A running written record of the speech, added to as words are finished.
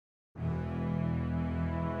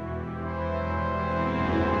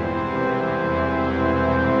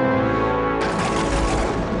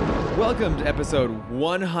Welcome to episode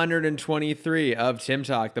 123 of Tim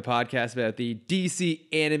Talk, the podcast about the DC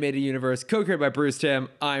animated universe, co-created by Bruce Timm.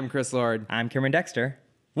 I'm Chris Lord. I'm Cameron Dexter.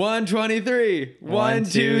 123. 1,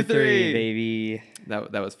 2, 3, baby.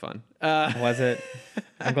 That was fun. Was it?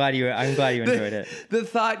 I'm glad you enjoyed it. The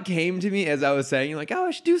thought came to me as I was saying, like, oh,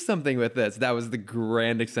 I should do something with this. That was the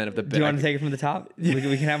grand extent of the bit. Do you want to take it from the top? We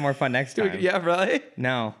can have more fun next time. Yeah, really?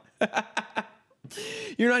 No.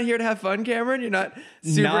 You're not here to have fun, Cameron? You're not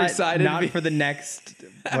super excited? Not for the next,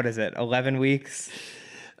 11 weeks?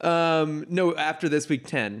 No, after this week,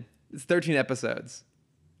 10. It's 13 episodes.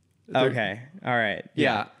 Okay. All right.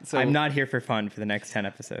 Yeah. So I'm not here for fun for the next 10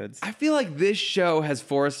 episodes. I feel like this show has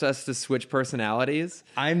forced us to switch personalities.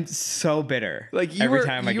 I'm so bitter. Like you every were,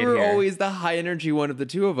 time I you get were here. always the high energy one of the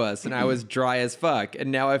two of us, and I was dry as fuck.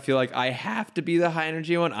 And now I feel like I have to be the high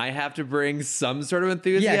energy one. I have to bring some sort of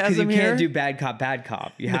enthusiasm. Yeah, because you here. can't do bad cop, bad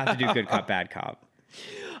cop. You have to do good cop, bad cop.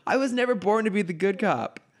 I was never born to be the good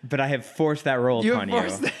cop. But I have forced that role upon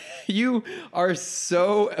you. You are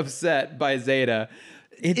so upset by Zeta.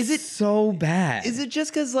 It's so bad. Is it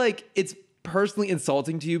just because like it's personally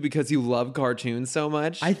insulting to you because you love cartoons so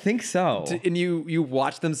much? I think so. And you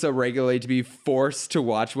watch them so regularly to be forced to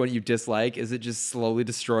watch what you dislike? Is it just slowly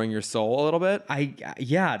destroying your soul a little bit?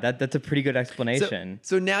 Yeah, that's a pretty good explanation.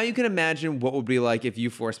 So now you can imagine what would be like if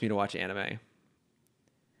you forced me to watch anime.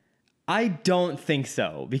 I don't think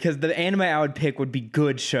so, because the anime I would pick would be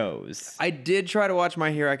good shows. I did try to watch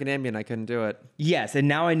My Hero Academia and I couldn't do it. Yes, and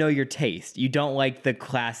now I know your taste. You don't like the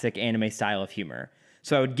classic anime style of humor.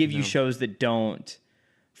 So I would give you shows that don't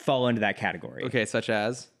fall into that category. Okay, such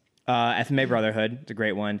as? FMA Brotherhood, it's a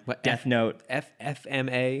great one. What, Death Note.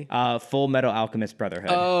 FMA? Full Metal Alchemist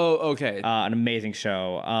Brotherhood. Oh, okay. An amazing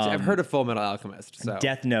show. I've heard of Full Metal Alchemist. So.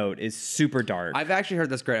 Death Note is super dark. I've actually heard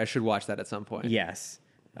that's great. I should watch that at some point. Yes.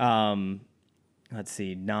 Let's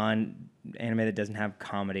see, non-anime that doesn't have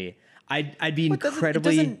comedy. I'd be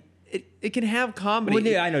incredibly... It can have comedy. Well,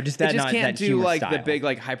 yeah, I know, just that. It just not, can't that do like style. the big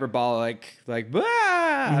like hyperbolic like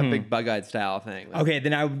big bug-eyed style thing. Like, Okay,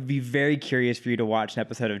 then I would be very curious for you to watch an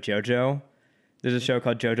episode of JoJo. There's a show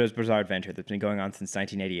called JoJo's Bizarre Adventure that's been going on since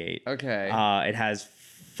 1988. Okay. It has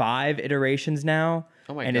 5 iterations now.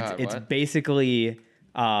 Oh my and God, it's what? basically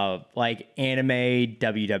like anime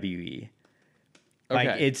WWE. Like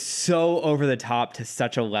Okay. it's so over the top to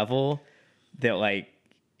such a level that like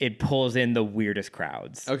it pulls in the weirdest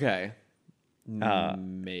crowds. Okay.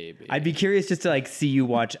 Maybe. I'd be curious just to like see you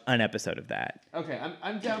watch an episode of that. Okay,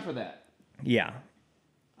 I'm down for that. Yeah.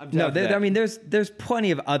 I'm down for that. I mean, there's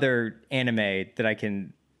plenty of other anime that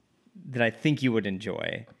I think you would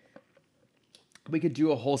enjoy. We could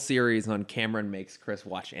do a whole series on Cameron makes Chris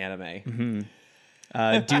watch anime.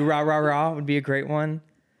 Do Ra Ra Ra would be a great one.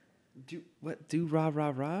 Do rah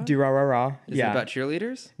rah rah? Do Ra Ra Ra. Is it about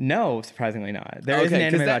cheerleaders? No, surprisingly not. There is an 'cause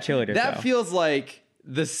anime about cheerleaders. That though. feels like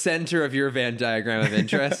the center of your Venn diagram of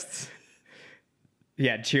interests.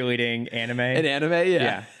 Yeah, cheerleading anime. An anime,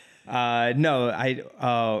 yeah. No, I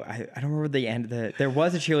don't remember the end. There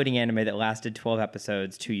was a cheerleading anime that lasted 12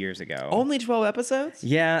 episodes 2 years ago. Only 12 episodes?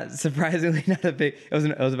 Yeah, surprisingly not a big.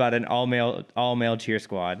 It was about an all male cheer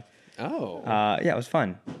squad. Oh. Yeah, it was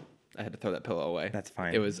fun. I had to throw that pillow away. That's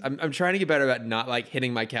fine. It was. I'm trying to get better about not like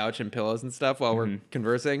hitting my couch and pillows and stuff while we're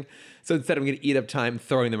conversing. So instead, I'm going to eat up time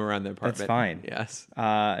throwing them around the apartment. That's fine. Yes.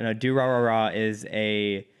 No, Do Ra Ra Ra is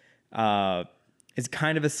is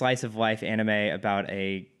kind of a slice of life anime about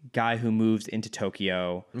a guy who moves into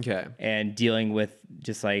Tokyo. Okay. And dealing with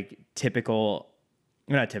just like atypical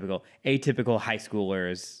high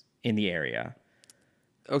schoolers in the area.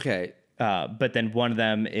 Okay. But then one of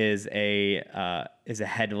them is a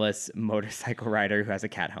headless motorcycle rider who has a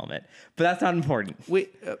cat helmet. But that's not important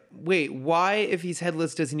Wait. Why, if he's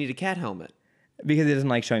headless, does he need a cat helmet? because he doesn't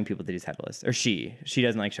like showing people that he's headless, or she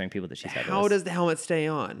doesn't like showing people that she's headless. How does the helmet stay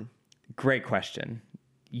on? Great question.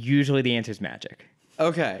 Usually the answer is magic.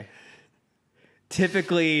 Okay.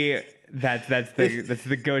 Typically, that's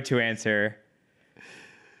the go-to answer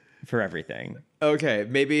for everything. Okay.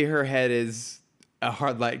 Maybe her head is a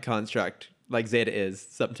hard light construct, like Zeta is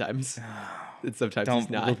sometimes. And sometimes Don't he's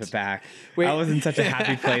not. loop it back. Wait. I was in such a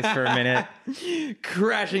happy place for a minute.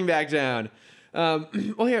 Crashing back down.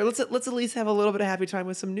 Well, here, let's at least have a little bit of happy time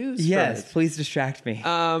with some news. Yes, first. please distract me.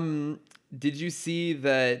 Did you see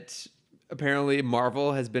that apparently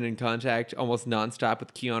Marvel has been in contact almost nonstop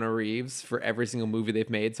with Keanu Reeves for every single movie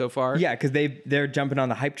they've made so far? Yeah, because they're jumping on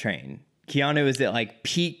the hype train. Keanu is at like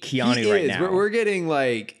peak Keanu He right is. now. We're getting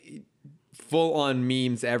like full on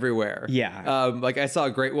memes everywhere. Yeah. Like I saw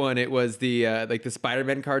a great one. It was the like the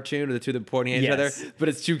Spider-Man cartoon of the two of them pointing at each Yes. other, but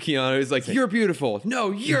it's two Keanu's like, "You're beautiful."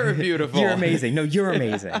 No, you're beautiful. You're amazing. No, you're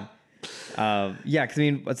amazing. Yeah, because I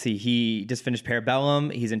mean, let's see. He just finished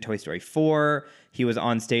Parabellum. He's in Toy Story 4. He was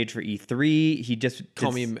on stage for E3. He just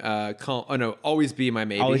Always Be My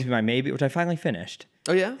Maybe. Always Be My Maybe, which I finally finished.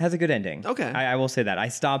 Oh yeah, Has a good ending. Okay. I will say that. I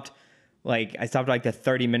stopped like the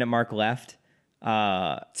 30-minute mark left.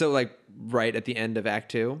 So like right at the end of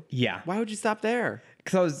Act 2. Yeah. Why would you stop there?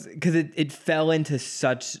 Because it fell into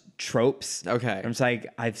such tropes. Okay. I'm just like,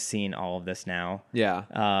 I've seen all of this now. Yeah.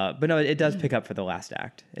 But no, it does pick up for the last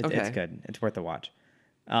act. It's Okay. good. It's worth a watch.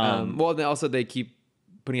 Well, then also they keep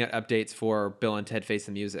putting out updates for Bill and Ted Face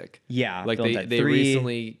the Music. Yeah, like Bill and Ted they 3.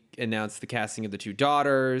 recently announced the casting of the two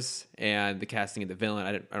daughters and the casting of the villain.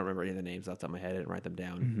 I don't remember any of the names off the top of my head. I didn't write them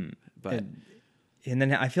down. Mm-hmm. But And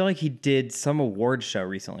then I feel like he did some award show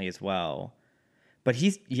recently as well. But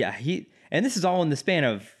and this is all in the span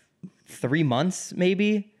of 3 months,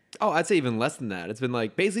 maybe. oh, I'd say even less than that. It's been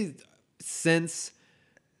like basically since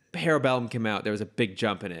Parabellum came out, there was a big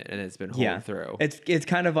jump in it, and it's been holding through. It's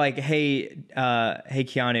kind of like, hey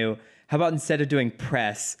Keanu, how about instead of doing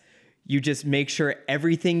press, you just make sure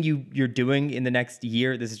everything you're doing in the next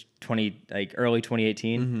year, this is early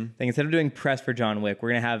 2018, Mm-hmm. like instead of doing press for John Wick, we're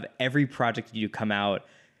gonna have every project you do come out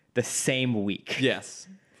the same week. Yes.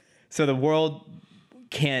 So the world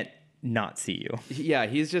can't not see you. Yeah,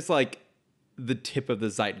 he's just like the tip of the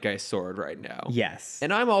zeitgeist sword right now. Yes.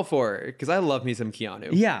 And I'm all for it because I love me some Keanu.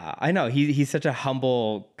 Yeah, I know. He's such a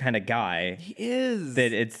humble kind of guy He is.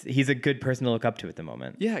 that he's a good person to look up to at the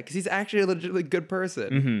moment. Yeah, because he's actually a legitimately good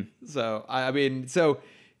person. So, I mean,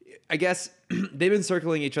 I guess they've been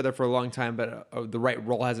circling each other for a long time, but the right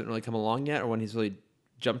role hasn't really come along yet, or when he's really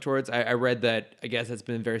jumped towards. I read that, I guess it's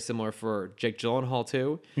been very similar for Jake Gyllenhaal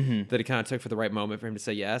too, that it kind of took for the right moment for him to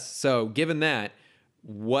say yes. So, given that,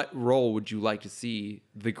 what role would you like to see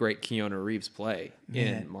the great Keanu Reeves play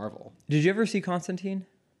in Marvel? Did you ever see Constantine?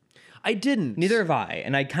 I didn't. Neither have I,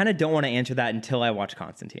 and I kind of don't want to answer that until I watch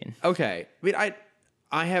Constantine. Okay. I mean,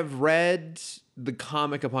 I have read the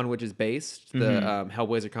comic upon which is based, the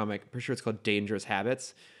Hellblazer comic. I'm pretty sure it's called Dangerous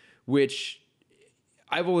Habits, which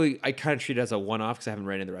I kind of treat it as a one-off because I haven't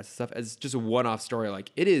read any of the rest of the stuff, as just a one-off story. Like,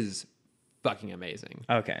 it is fucking amazing.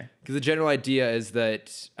 Okay. Because the general idea is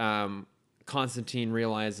that Constantine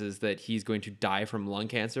realizes that he's going to die from lung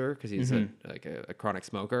cancer because he's a chronic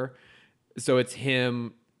smoker. So it's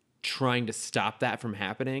him trying to stop that from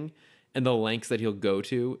happening and the lengths that he'll go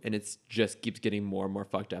to, and it's just keeps getting more and more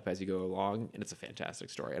fucked up as you go along, and it's a fantastic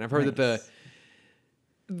story. And I've heard that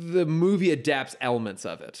the movie adapts elements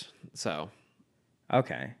of it. So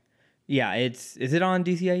Okay. Yeah, is it on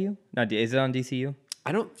DCIU? Is it on DCU?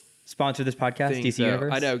 I don't Sponsor this podcast, think DC so.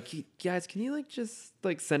 Universe? I know. Guys, can you just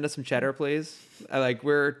send us some cheddar, please?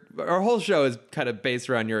 Our whole show is kind of based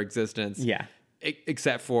around your existence. Yeah.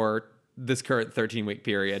 Except for this current 13-week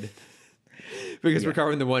period. Because we're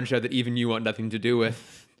covering the one show that even you want nothing to do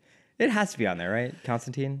with. It has to be on there, right?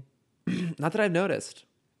 Constantine? Not that I've noticed.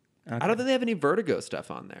 Okay. I don't think they have any Vertigo stuff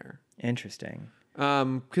on there. Interesting.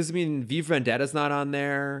 Because, I mean, V for Vendetta's not on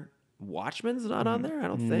there. Watchmen's not on there, I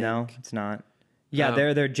don't think. No, it's not. Yeah,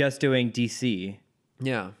 they're just doing DC.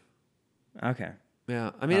 Yeah. Okay.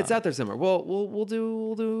 Yeah. I mean, it's out there somewhere. We'll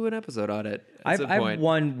do an episode on it at some I point. have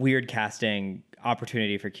one weird casting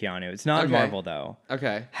opportunity for Keanu. It's not Okay. Marvel, though.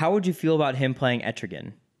 Okay. How would you feel about him playing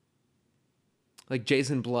Etrigan? Like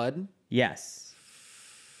Jason Blood? Yes.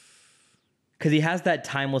 Because he has that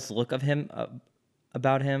timeless look of him,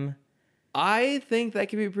 about him. I think that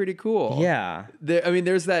could be pretty cool. Yeah.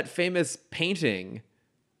 There's that famous painting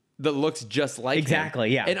that looks just like Exactly,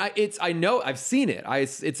 him. yeah. And I know I've seen it.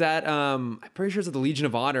 It's at I'm pretty sure it's at the Legion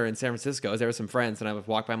of Honor in San Francisco. I was there with some friends and I would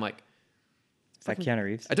walk by. I'm like, Is that Keanu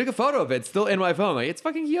Reeves? I took a photo of it. It's still in my phone. Like, it's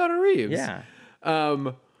fucking Keanu Reeves. Yeah.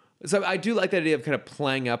 So I do like the idea of kind of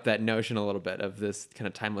playing up that notion a little bit of this kind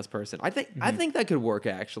of timeless person. I think that could work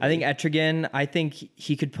actually. I think Etrigan,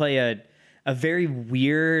 he could play a very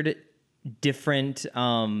weird, different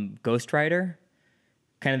Ghost Rider.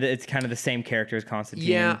 It's kind of the same character as Constantine.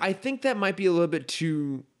 Yeah, I think that might be a little bit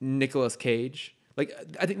too Nicolas Cage. Like,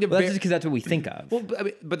 I think Well, that's just because that's what we think of. Well,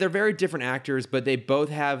 but they're very different actors, but they both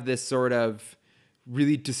have this sort of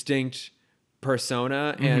really distinct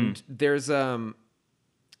persona, and there's kind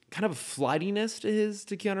of a flightiness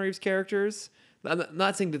to Keanu Reeves' characters. I'm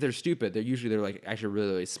not saying that they're stupid. They're like actually really,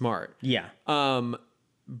 really smart. Yeah.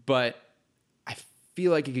 But I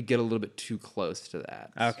feel like it could get a little bit too close to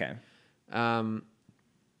that. Okay.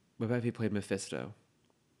 What about if he played Mephisto,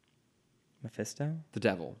 Mephisto? the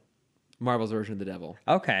devil, Marvel's version of the devil?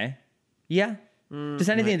 Okay. Yeah.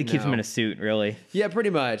 Just anything that keeps him no. in a suit, really. Yeah,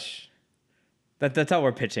 pretty much. That's all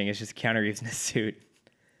we're pitching. It's just Keanu Reeves in a suit.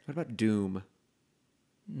 What about Doom?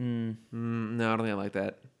 No, I don't think I like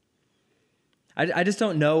that. I just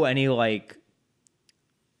don't know any like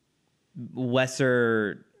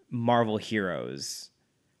lesser Marvel heroes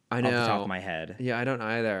I know. off the top of my head. Yeah, I don't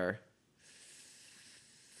either.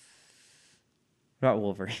 What about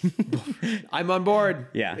Wolverine? I'm on board.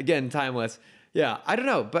 Yeah. Again, timeless. Yeah, I don't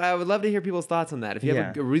know, but I would love to hear people's thoughts on that. If you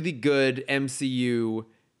have Yeah. a really good MCU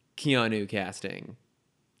Keanu casting,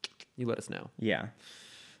 you let us know. Yeah.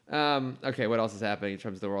 Okay, what else is happening in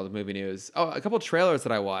terms of the world of movie news? Oh, a couple of trailers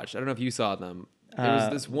that I watched. I don't know if you saw them. There was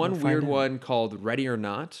this one we'll find weird out. one called Ready or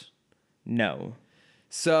Not. No.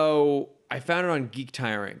 So I found it on Geek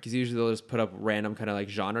Tyrant because usually they'll just put up random kind of like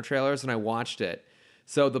genre trailers, and I watched it.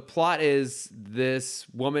 So the plot is this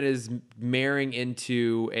woman is marrying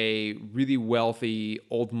into a really wealthy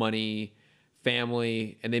old money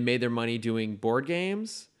family, and they made their money doing board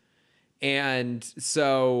games. And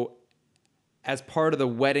so as part of the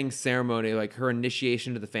wedding ceremony, like her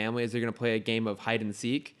initiation to the family is they're going to play a game of hide and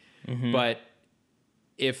seek. But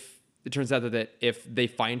if it turns out that if they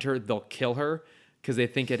find her, they'll kill her because they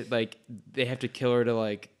think it like they have to kill her to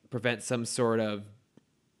like prevent some sort of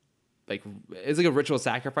like it's like a ritual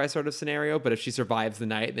sacrifice sort of scenario. But if she survives the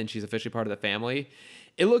night, then she's officially part of the family.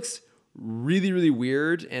 It looks really, really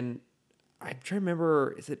weird. And I'm trying to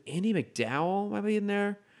remember, is it Andy McDowell might be in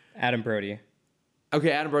there? Adam Brody.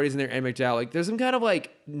 Okay, Adam Brody's in there, Andy McDowell. Like there's some kind of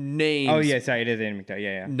like names. Oh yeah, sorry, it is Andy McDowell.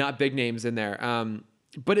 Yeah, yeah. Not big names in there.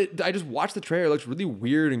 But I just watched the trailer. It looks really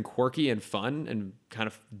weird and quirky and fun and kind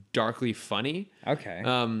of darkly funny. Okay.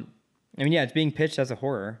 I mean, yeah, it's being pitched as a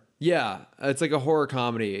horror. Yeah, it's like a horror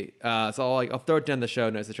comedy. So I'll throw it down the show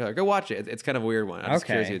notes. The trailer. Go watch it. It's kind of a weird one. I'm just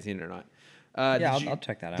curious if you've seen it or not. Yeah, I'll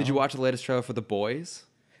check that out. Did you watch the latest trailer for The Boys?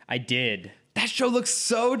 I did. That show looks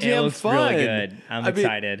so damn looks fun. really good. I'm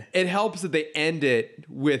excited. It helps that they end it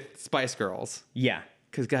with Spice Girls. Yeah.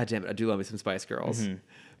 Because goddamn it, I do love me some Spice Girls.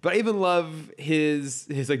 But I even love his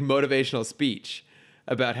like motivational speech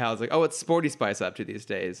about how it's like, oh, what's Sporty Spice up to these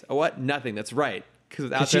days? Oh, what? Nothing. That's right. Because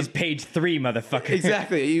without She's them, page 3, motherfucker.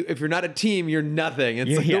 exactly. If you're not a team, you're nothing.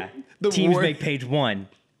 It's like Yeah. the Teams worst, make page 1.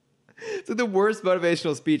 it's like the worst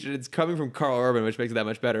motivational speech, and it's coming from Carl Urban, which makes it that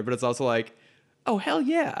much better. But it's also like, oh hell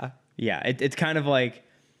yeah. Yeah, it's kind of like,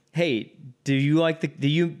 hey,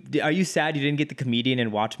 are you sad you didn't get the comedian in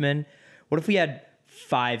Watchmen? What if we had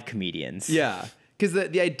 5 comedians? Yeah, because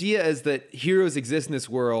the idea is that heroes exist in this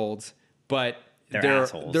world, but They're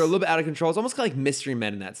assholes. They're a little bit out of control. It's almost kind of like mystery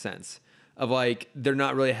men in that sense of like they're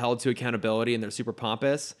not really held to accountability and they're super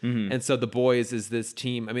pompous. And so the boys is this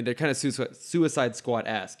team. I mean, they're kind of Suicide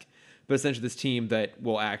Squad-esque, but essentially this team that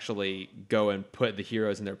will actually go and put the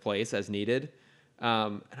heroes in their place as needed.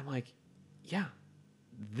 And I'm like, yeah,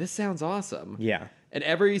 this sounds awesome. Yeah. And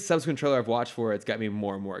every subsequent trailer I've watched for it's got me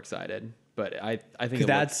more and more excited. But I think it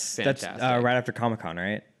That's looks fantastic. right after Comic-Con,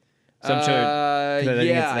 right? So I'm sure. 'cause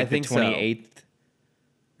yeah, I it's think the 28th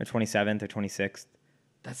or 27th or 26th.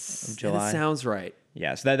 That's July. that sounds right.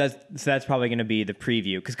 Yeah, so that's probably going to be the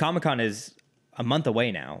preview because Comic-Con is a month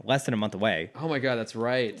away now, less than a month away. Oh my god, that's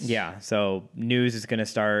right. Yeah, so news is going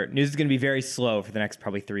to be very slow for the next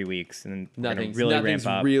probably 3 weeks, and then we're going to really nothing's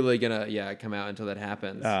ramp up. really gonna come out until that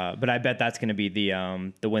happens. But I bet that's going to be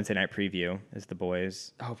the Wednesday night preview is The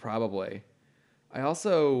Boys. Oh, probably. I'm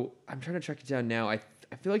trying to track it down now. I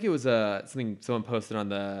feel like it was something someone posted on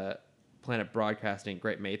the Planet Broadcasting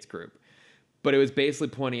Great Mates group, but it was basically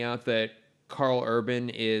pointing out that Carl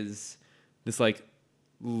Urban is this like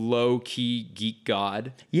low key geek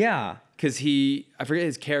god. Yeah, Because I forget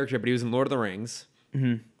his character, but he was in Lord of the Rings.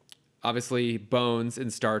 Obviously, Bones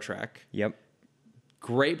in Star Trek. yep.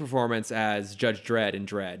 Great performance as Judge Dredd in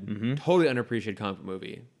Dredd. Totally underappreciated comic book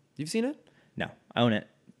movie. You've seen it? No, I own it.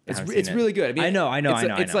 I It's haven't seen it. really good. I know.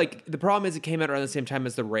 It's like the problem is it came out around the same time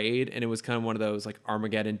as The Raid, and it was kind of one of those like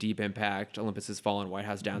Armageddon, Deep Impact, Olympus Has Fallen, White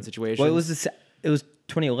House Down situations. Well, it was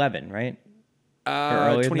 2011, right?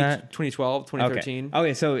 earlier than that? 2012, 2013.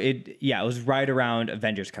 Okay, so it was right around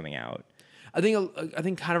Avengers coming out. I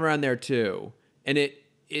think kind of around there too, and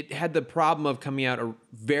it had the problem of coming out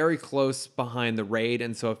very close behind The Raid,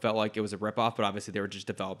 and so it felt like it was a ripoff. But obviously, they were just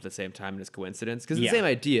developed at the same time, and it's coincidence because the same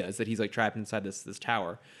idea is that he's like trapped inside this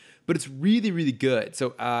tower. But it's really, really good.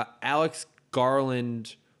 So Alex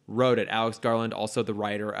Garland wrote it. Alex Garland, also the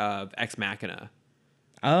writer of Ex Machina.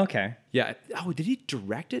 Oh, okay. Yeah. Oh, did he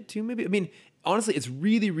direct it too? Maybe. I mean, honestly, it's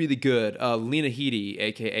really, really good. Lena Headey,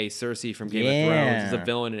 aka Cersei from Game of Thrones, is a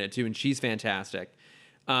villain in it too, and she's fantastic.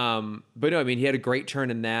 But no, I mean, he had a great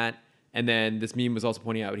turn in that. And then this meme was also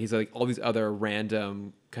pointing out he's like all these other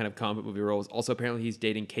random kind of comic movie roles. Also, apparently, he's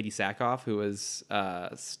dating Katie Sackhoff, who was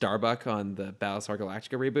Starbuck on the Battlestar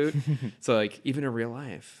Galactica reboot. So, like, even in real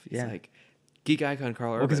life, he's like geek icon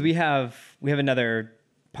Carl Urban. Well, because we have another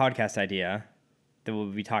podcast idea that we'll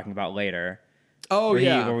be talking about later. Oh,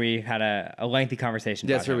 yeah. Where we had a lengthy conversation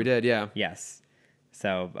That's about where we did, yeah. Yes.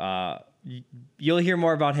 So you'll hear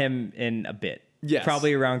more about him in a bit. Yes.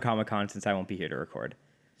 Probably around Comic-Con since I won't be here to record.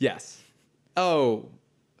 Yes. Oh,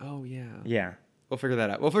 yeah. Yeah. We'll figure that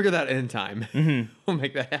out. We'll figure that in time. We'll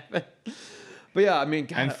make that happen. But yeah, I mean,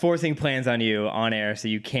 God, I'm forcing plans on you on air so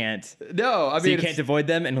you can't. no, I So mean, you can't avoid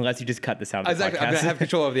them unless you just cut this out of the exactly. podcast. I'm gonna have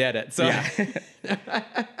control of the edit. So Yeah.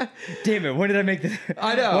 Damn it! When did I make this?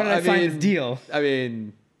 I know. When did I sign this deal? I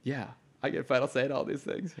mean, yeah, I get final say to all these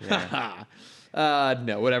things. Yeah.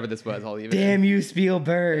 No, whatever this was, I'll leave it. Damn you,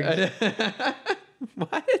 Spielberg!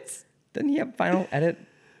 What? Didn't he have final edit?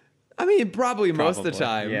 I mean, probably most of the Probably,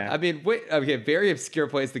 time. yeah. I mean, wait, okay, very obscure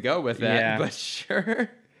place to go with that, Yeah. but sure.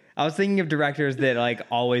 I was thinking of directors that like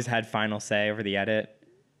always had final say over the edit.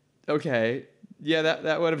 Okay. Yeah,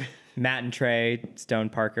 that would have been Matt and Trey, Stone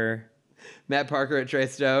Parker. Matt Parker at Trey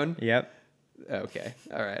Stone. Yep. Okay.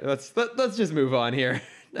 All right. Let's just move on here.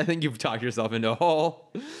 I think you've talked yourself into a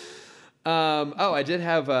hole. I did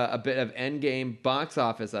have a bit of Endgame box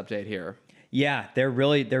office update here. Yeah, they're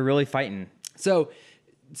really fighting.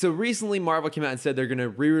 So recently Marvel came out and said they're going to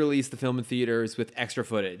re-release the film in theaters with extra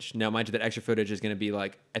footage. Now, mind you, that extra footage is going to be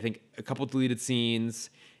like, I think, a couple deleted scenes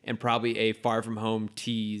and probably a Far From Home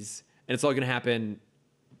tease. And it's all going to happen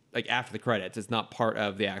like after the credits. It's not part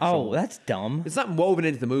of the actual. Oh, that's dumb. It's not woven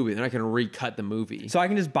into the movie. They're not going to recut the movie. So I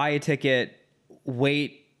can just buy a ticket,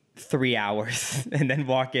 wait 3 hours, and then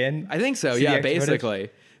walk in? I think so. See the Yeah, extra footage? basically.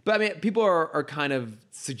 But I mean, people are kind of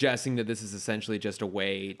suggesting that this is essentially just a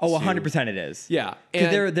way. Oh, to, 100% it is. Yeah,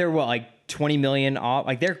 Because they're what, like 20 million off?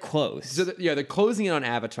 Like they're close. So they're closing in on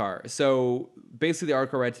Avatar. So basically, the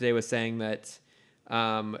article I read today was saying that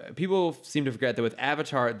people seem to forget that with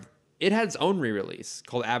Avatar, it had its own re-release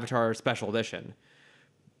called Avatar Special Edition,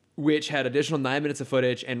 which had additional 9 minutes of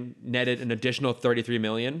footage and netted an additional 33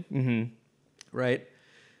 million. Mm-hmm. Right.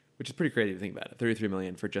 Which is pretty crazy if you think about it. 33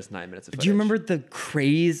 million for just 9 minutes of footage. Do you remember the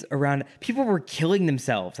craze around? People were killing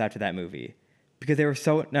themselves after that movie because they were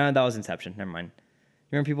so. No, that was Inception. Never mind.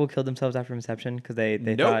 Remember people killed themselves after Inception because they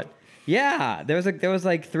Nope. thought. Yeah, there was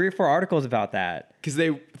like 3 or 4 articles about that. Because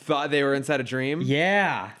they thought they were inside a dream?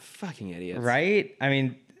 Yeah. Fucking idiots. Right. I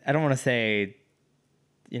mean, I don't want to say,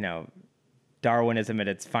 Darwinism at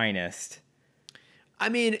its finest. I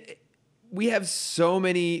mean, we have so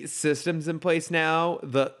many systems in place now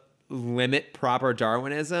that limit proper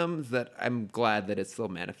Darwinism that I'm glad that it still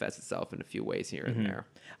manifests itself in a few ways here and there.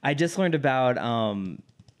 I just learned about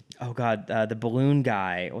the balloon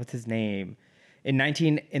guy. What's his name? In the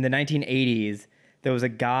 1980s, there was a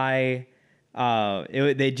guy.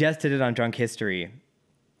 They just did it on Drunk History.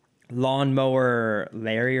 Lawnmower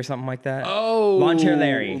Larry or something like that. Oh, Lawn Chair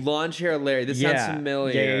Larry. Lawn Chair Larry. This sounds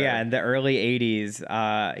familiar. Yeah. In the early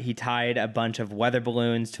 80s, he tied a bunch of weather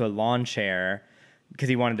balloons to a lawn chair because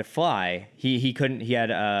he wanted to fly. He couldn't. He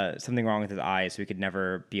had something wrong with his eyes, so he could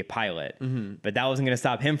never be a pilot. Mm-hmm. But that wasn't going to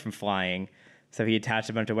stop him from flying. So he attached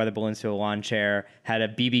a bunch of weather balloons to a lawn chair, had a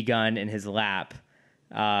BB gun in his lap,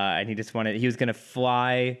 and he was going to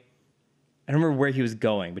fly. I don't remember where he was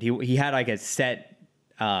going, but he had like a set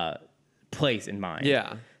place in mind.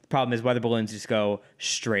 Yeah. The problem is weather balloons just go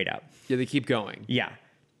straight up. Yeah, they keep going. Yeah.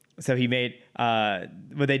 So he made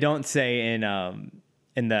what they don't say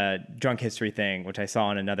in the Drunk History thing, which I saw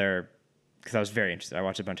in another, because I was very interested. I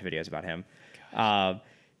watched a bunch of videos about him.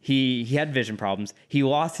 He had vision problems. He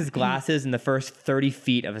lost his glasses in the first 30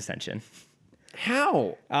 feet of ascension.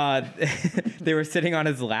 How? They were sitting on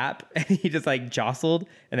his lap, and he just like jostled,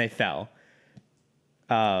 and they fell.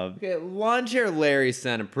 Okay, Lawn Chair Larry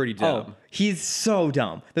sounded pretty dumb. Oh, he's so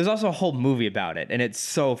dumb. There's also a whole movie about it, and it's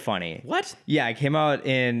so funny. What? Yeah, it came out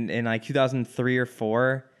in like 2003 or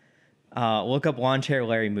 4. Look up Lawn Chair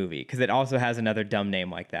Larry movie because it also has another dumb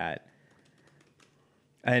name like that.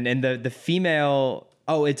 And the female,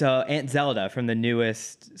 it's Aunt Zelda from the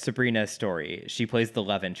newest Sabrina story. She plays the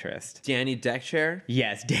love interest. Danny Deckchair?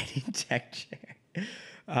 Yes, Danny Deckchair.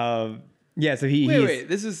 Yeah, so Wait,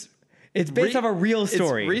 this is... It's based off a real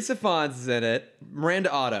story. It's Risa Fons is in it.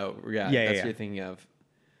 Miranda Otto. Yeah, that's what you're thinking of.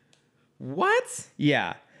 What?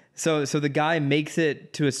 Yeah. So the guy makes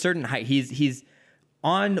it to a certain height. He's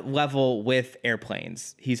on level with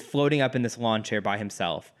airplanes. He's floating up in this lawn chair by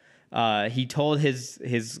himself. He told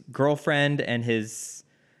his girlfriend and his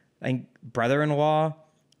brother-in-law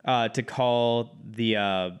to call the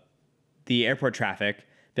airport traffic.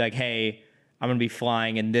 Be like, hey, I'm gonna be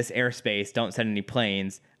flying in this airspace. Don't send any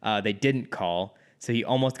planes. They didn't call, so he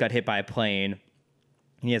almost got hit by a plane.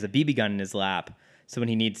 He has a BB gun in his lap, so when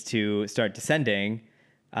he needs to start descending,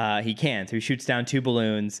 he can. So he shoots down 2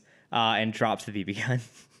 balloons and drops the BB gun.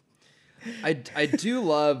 I do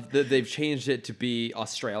love that they've changed it to be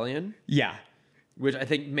Australian, Yeah. which I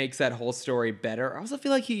think makes that whole story better. I also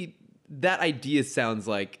feel like that idea sounds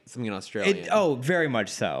like something an Australian Very much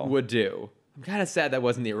so. would do. I'm kind of sad that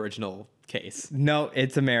wasn't the original case. No,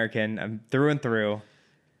 it's American. I'm through and through.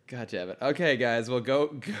 God damn it. Okay, guys, well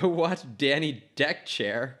go watch Danny Deck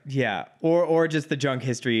Chair. Yeah, or just the Drunk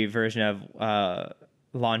History version of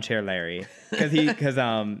Lawn Chair Larry, because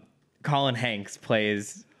Colin Hanks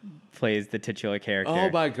plays the titular character. Oh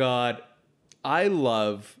my god, I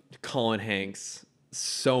love Colin Hanks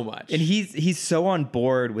so much, and he's so on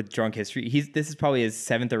board with Drunk History. This is probably his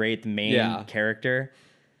 7th or 8th main character.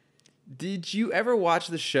 Did you ever watch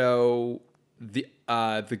the show the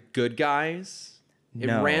Good Guys? It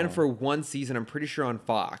No. ran for one season, I'm pretty sure, on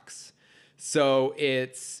Fox. So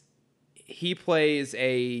he plays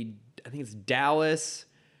I think it's Dallas,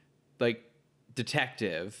 like,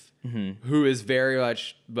 detective who is very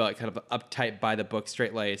much kind of uptight, by the book,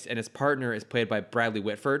 straight laced, and his partner is played by Bradley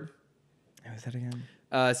Whitford. How is that again?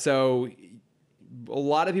 So a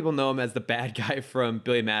lot of people know him as the bad guy from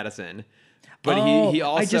Billy Madison. But he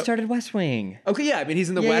also... I just started West Wing. Okay, yeah. I mean, he's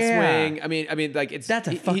in the West Wing. I mean, like, it's... That's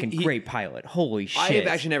a fucking great pilot. Holy shit. I have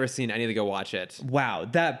actually never seen it. I need to go watch it. Wow,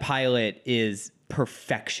 that pilot is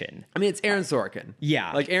perfection. I mean, it's Aaron Sorkin.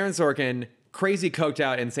 Yeah. Like, Aaron Sorkin, crazy, coked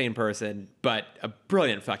out, insane person, but a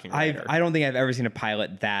brilliant fucking writer. I don't think I've ever seen a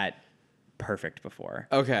pilot that perfect before.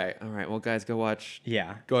 Okay. All right. Well, guys, go watch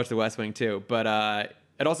The West Wing, too. But,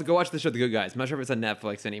 and also go watch the show The Good Guys. I'm not sure if it's on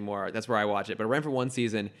Netflix anymore. That's where I watch it. But it ran for one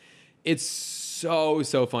season. It's so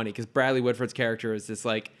funny because Bradley Whitford's character is this,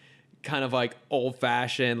 like, kind of like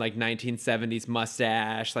old-fashioned, like, 1970s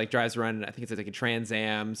mustache, like, drives around in, I think it's like a Trans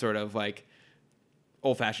Am, sort of like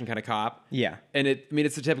old-fashioned kind of cop. Yeah. And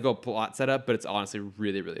it's a typical plot setup, but it's honestly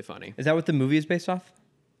really, really funny. Is that what the movie is based off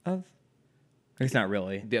of? It's not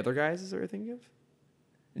really. The Other Guys is what you're thinking of?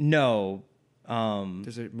 No.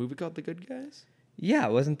 There's a movie called The Good Guys? Yeah,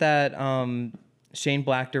 wasn't that Shane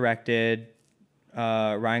Black directed,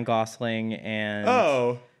 Ryan Gosling and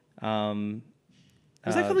Was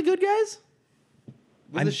that called The Good Guys?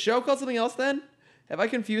 Was the show called something else then? Have I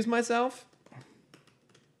confused myself?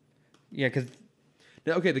 Yeah, because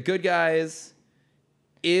No, okay, The Good Guys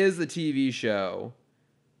is the TV show,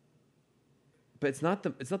 but it's not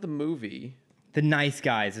the movie. The Nice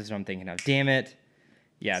Guys is what I'm thinking of. Damn it.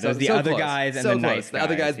 Yeah, So- there's the so other close. guys and So the close. nice guys. The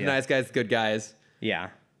other guys, yeah. the nice guys, the good guys, Yeah.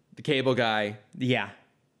 the cable guy. Yeah.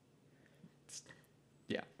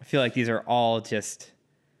 Yeah. I feel like these are all just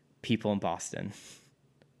people in Boston.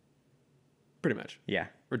 Pretty much. Yeah.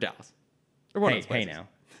 Or Dallas. Or one of Hey, those hey places. now.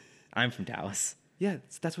 I'm from Dallas. Yeah,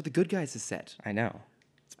 that's what The Good Guys is set. I know.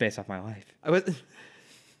 It's based off my life.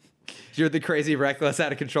 You're the crazy, reckless,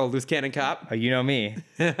 out of control, loose cannon cop. Oh, you know me.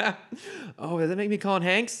 Oh, does that make me Colin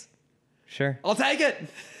Hanks? Sure. I'll take it.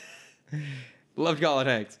 Loved Colin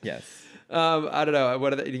Hanks. Yes. I don't know.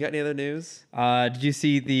 You got any other news? Did you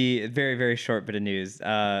see the very, very short bit of news?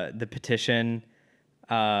 The petition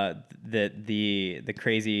that the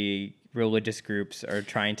crazy religious groups are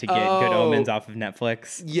trying to get Good Omens off of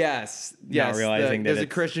Netflix. Yes. Not realizing that there's a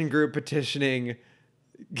it's- Christian group petitioning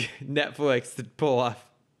Netflix to pull off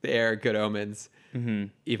the air Good Omens,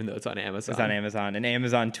 even though it's on Amazon. It's on Amazon, and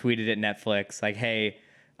Amazon tweeted at Netflix like, "Hey,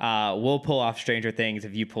 we'll pull off Stranger Things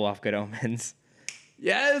if you pull off Good Omens."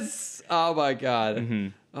 Yes. Oh my God. Mm-hmm.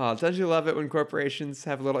 Oh, don't you love it when corporations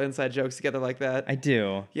have little inside jokes together like that? I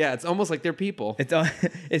do. Yeah, it's almost like they're people. It's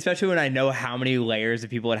especially when I know how many layers of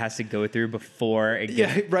people it has to go through before it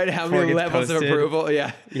gets, Yeah, right. How before it many gets levels of posted. approval?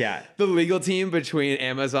 Yeah. Yeah. The legal team between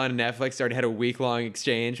Amazon and Netflix already had a week-long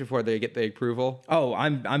exchange before they get the approval. Oh,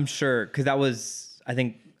 I'm sure because that was I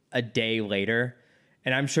think a day later,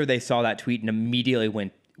 and I'm sure they saw that tweet and immediately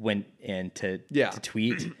went in to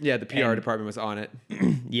tweet. Yeah, the PR And- department was on it.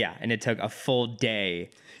 Yeah, and it took a full day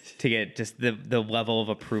to get just the level of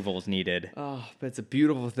approvals needed, Oh, but it's a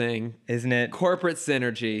beautiful thing. isn't it? Corporate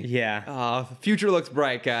synergy. Yeah. Oh, the future looks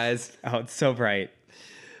bright, guys. Oh, it's so bright.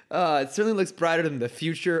 It certainly looks brighter than the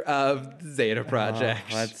future of Zeta Project.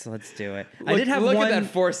 Oh, let's do it. Look, I did have look one. at that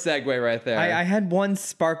forced segue right there. I had one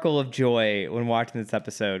sparkle of joy when watching this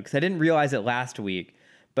episode because I didn't realize it last week.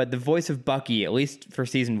 But the voice of Bucky, at least for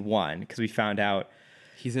season 1, because we found out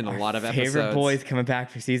He's in a lot of favorite episodes. boys coming back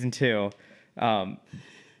for season 2.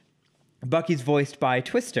 Bucky's voiced by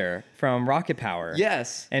Twister from Rocket Power.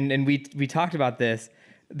 Yes. And we talked about this.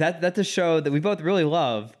 That's a show that we both really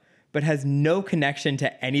love, but has no connection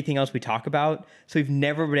to anything else we talk about. So we've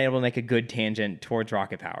never been able to make a good tangent towards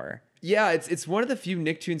Rocket Power. Yeah, it's one of the few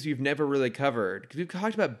Nicktoons we've never really covered because we've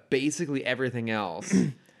talked about basically everything else.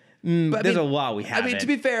 But There's a lot we haven't. I mean, to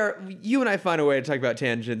be fair, you and I find a way to talk about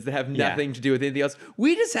tangents that have nothing to do with anything else.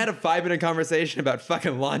 We just had a 5-minute conversation about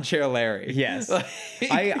fucking Lawn Chair Larry. Yes.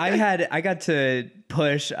 I got to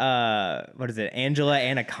push Angela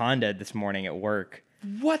Anaconda this morning at work.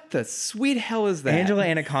 What the sweet hell is that? Angela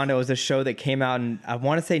Anaconda was a show that came out in, I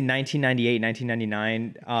want to say 1998,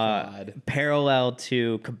 1999, parallel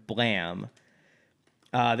to Kablam,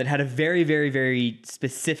 that had a very, very, very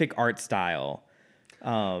specific art style.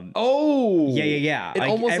 Yeah. It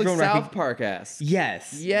almost looks South Park-esque.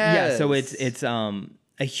 Yes. Yeah. So it's a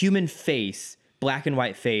human face, black and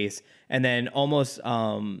white face, and then almost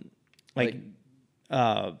what's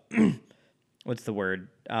the word?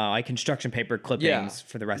 Like construction paper clippings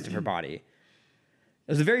for the rest of her body.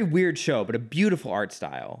 It was a very weird show, but a beautiful art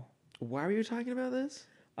style. Why were you talking about this?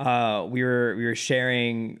 We were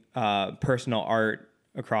sharing personal art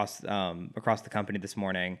across the company this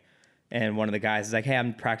morning, and one of the guys is like, "Hey,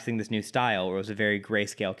 I'm practicing this new style." Where it was a very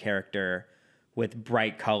grayscale character with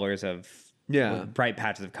bright colors with bright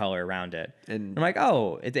patches of color around it. And I'm like,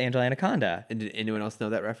 "Oh, it's Angela Anaconda." And did anyone else know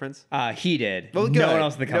that reference? He did. Well, good. No one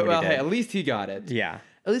else in the company did. Hey, at least he got it. Yeah.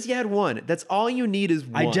 At least you had one. That's all you need is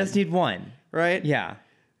one. I just need one. Right? Yeah.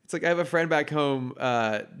 It's like I have a friend back home,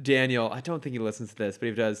 Daniel. I don't think he listens to this, but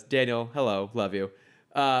if he does, Daniel, hello, love you.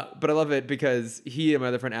 But I love it because he and my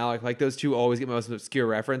other friend Alec, like those two always get most obscure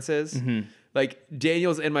references. Mm-hmm. Like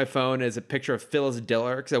Daniel's in my phone as a picture of Phyllis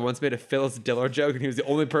Diller because I once made a Phyllis Diller joke and he was the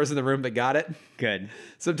only person in the room that got it. Good.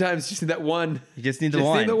 Sometimes you just need that one. You just need the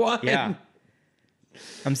one. Need the one. Yeah.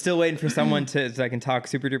 I'm still waiting for someone so I can talk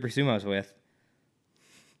Super Duper Sumos with.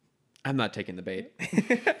 I'm not taking the bait.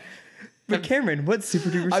 But Cameron, what's Super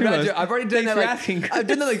Duper Sumos? I've already done that. I've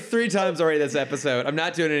done that like 3 times already this episode. I'm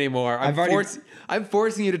not doing it anymore. I'm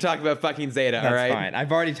forcing you to talk about fucking Zeta. That's all right, fine.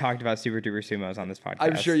 I've already talked about Super Duper Sumos on this podcast.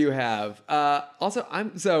 I'm sure you have. Also,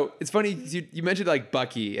 so it's funny you mentioned like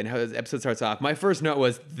Bucky and how this episode starts off. My first note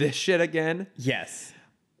was this shit again. Yes.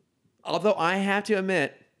 Although I have to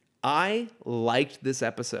admit, I liked this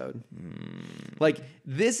episode. Like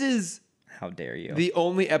this is. How dare you? The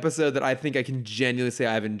only episode that I think I can genuinely say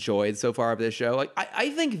I've enjoyed so far of this show. Like I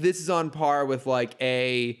think this is on par with like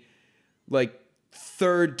a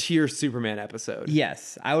third tier Superman episode.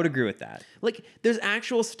 Yes, I would agree with that. Like there's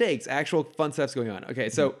actual stakes, actual fun stuff's going on. Okay,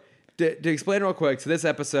 so to explain real quick, so this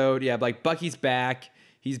episode, like Bucky's back.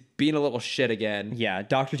 He's being a little shit again. Yeah,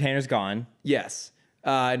 Dr. Tanner's gone. Yes.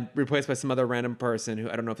 And replaced by some other random person who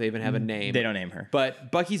I don't know if they even have a name. They don't name her.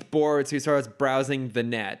 But Bucky's bored, so he starts browsing the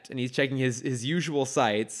net, and he's checking his usual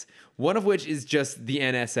sites, one of which is just the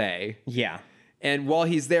NSA. Yeah. And while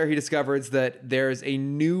he's there, he discovers that there's a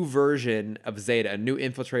new version of Zeta, a new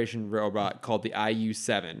infiltration robot called the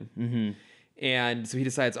IU-7. Mm-hmm. And so he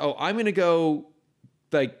decides, I'm going to go,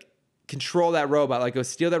 like, control that robot, like, go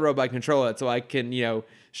steal that robot, control it, so I can,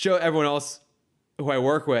 show everyone else who I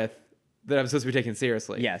work with that I'm supposed to be taken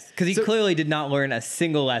seriously. Yes, because he clearly did not learn a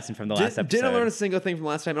single lesson from the last episode. Didn't learn a single thing from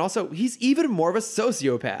last time. And also, he's even more of a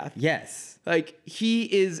sociopath. Yes. Like, he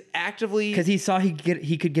is actively... Because he saw he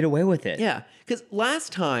could get away with it. Yeah. Because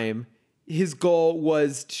last time, his goal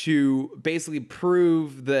was to basically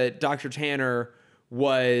prove that Dr. Tanner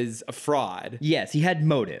was a fraud. Yes, he had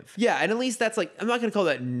motive. Yeah, and at least that's like, I'm not going to call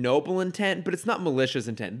that noble intent, but it's not malicious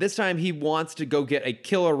intent. This time, he wants to go get a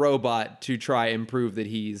killer robot to try and prove that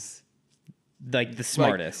he's... like the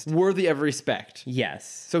smartest. Like, worthy of respect. Yes.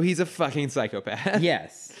 So he's a fucking psychopath.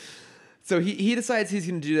 Yes. So he decides he's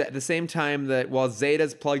going to do that at the same time that while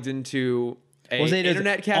Zeta's plugged into an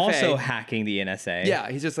internet cafe. Also hacking the NSA. Yeah,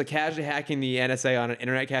 he's just like casually hacking the NSA on an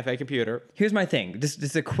internet cafe computer. Here's my thing.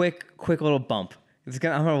 Just a quick little bump. I'm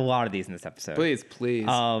going to have a lot of these in this episode. Please.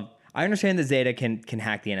 I understand that Zeta can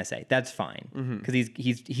hack the NSA. That's fine because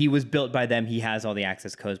he was built by them. He has all the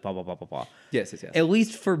access codes. Blah blah blah blah blah. Yes. At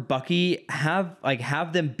least for Bucky,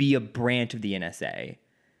 have them be a branch of the NSA.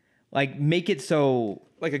 Like make it so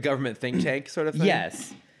like a government think tank sort of thing.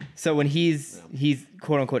 Yes. So when he's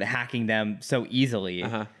quote unquote hacking them so easily,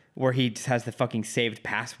 where he just has the fucking saved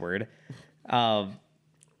password.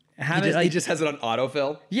 He just has it on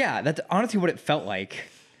autofill. Yeah, that's honestly what it felt like.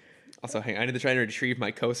 Also, hang on, I need to try and retrieve my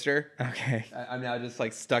coaster. Okay. I'm now just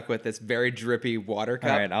like stuck with this very drippy water cup.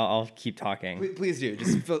 All right, I'll keep talking. Please do.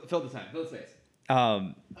 Just fill the time. Fill the space.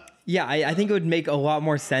 Yeah, I think it would make a lot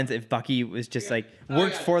more sense if Bucky was just like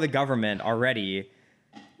worked for the government already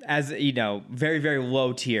as, very, very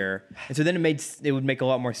low tier. And so then it would make a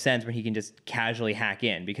lot more sense when he can just casually hack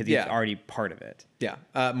in because he's already part of it. Yeah.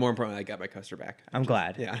 More importantly, I got my coaster back. I'm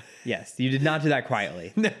glad. Yeah. Yes, you did not do that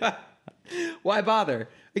quietly. Why bother?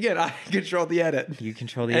 Again, I control the edit. You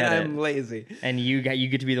control the edit. I'm lazy. And you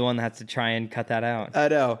get to be the one that has to try and cut that out. I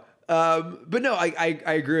know. But no, I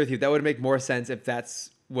agree with you. That would make more sense if that's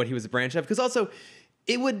what he was a branch of. Because also,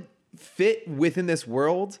 it would fit within this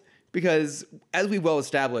world because, as we well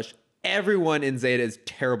established, everyone in Zeta is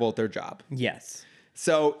terrible at their job. Yes.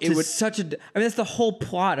 So it would such a. I mean, that's the whole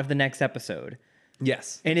plot of the next episode.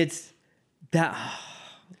 Yes. And it's that.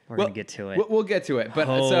 We're gonna get to it. We'll get to it. But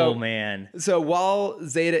man. So while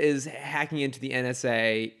Zeta is hacking into the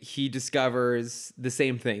NSA, he discovers the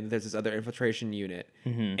same thing. There's this other infiltration unit,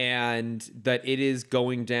 and that it is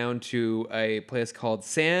going down to a place called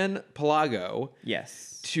San Pelago.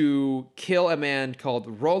 Yes. To kill a man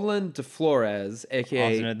called Roland de Flores, aka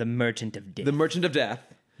Also known as the Merchant of Death. the Merchant of Death.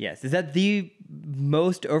 Yes. Is that the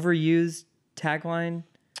most overused tagline?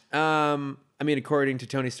 I mean, according to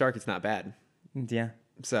Tony Stark, it's not bad. Yeah.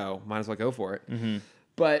 So might as well go for it.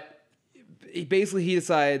 But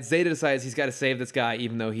Zeta decides he's got to save this guy,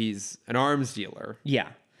 even though he's an arms dealer. Yeah.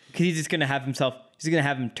 Because he's just gonna have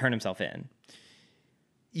him turn himself in.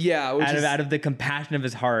 Yeah, Out of the compassion of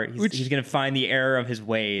his heart, he's gonna find the error of his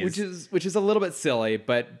ways. Which is a little bit silly,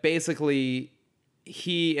 but basically,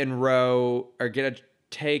 he and Ro are gonna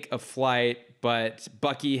take a flight, but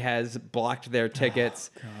Bucky has blocked their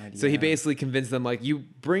tickets. So he basically convinced them, like, you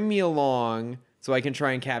bring me along so I can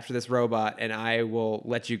try and capture this robot, and I will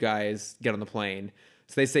let you guys get on the plane.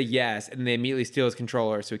 So they say yes, and they immediately steal his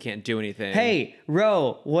controller, so he can't do anything. Hey,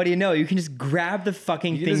 Ro, what do you know? You can just grab the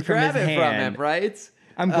fucking you thing just from grab his it hand. from him, right?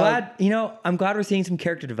 I'm glad, I'm glad we're seeing some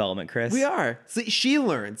character development, Chris. We are. See, she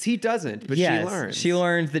learns. He doesn't, but Yes, she learns. she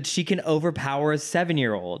learns that she can overpower a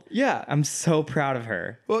 7-year-old. Yeah. I'm so proud of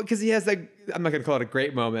her. Well, because he has that, I'm not going to call it a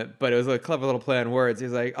great moment, but it was a clever little play on words.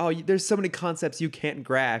 He's like, oh, there's so many concepts you can't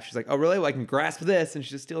grasp. She's like, oh, really? Well, I can grasp this. And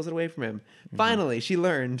she just steals it away from him. Finally, she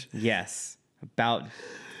learned. Yes. About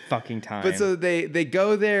fucking time. But so they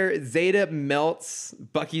go there. Zeta melts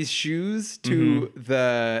Bucky's shoes to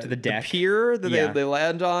the deck. pier that Yeah. they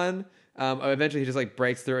land on. Eventually, he just like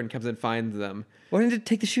breaks through and comes and finds them. Why didn't it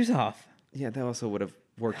take the shoes off? Yeah, that also would have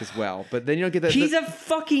worked as well. But then you don't get that. He's a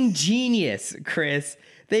fucking genius, Chris.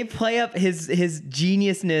 They play up his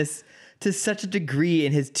geniusness to such a degree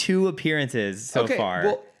in his 2 appearances so far.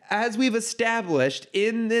 Well, as we've established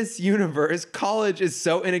in this universe, college is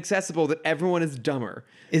so inaccessible that everyone is dumber.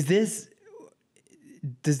 Does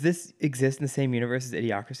this exist in the same universe as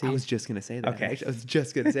Idiocracy? I was just gonna say that. Okay. Actually, I was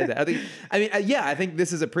just gonna say that. I think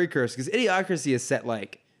this is a precursor because Idiocracy is set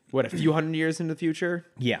like what, a few hundred years into the future?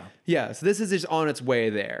 Yeah. Yeah. So this is just on its way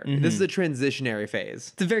there. This is a transitionary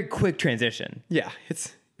phase. It's a very quick transition. Yeah.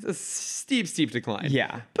 It's a steep decline.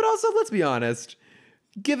 Yeah. But also, let's be honest.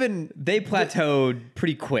 Given They plateaued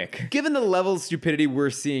pretty quick. given the level of stupidity we're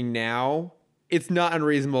seeing now, it's not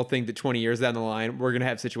unreasonable to think that 20 years down the line we're gonna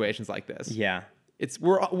have situations like this. Yeah.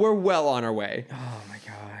 We're well on our way. Oh my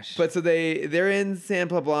gosh. But so they're in San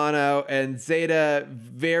Poblano, and Zeta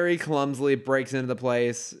very clumsily breaks into the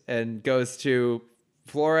place and goes to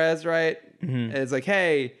Flores, right? And it's like,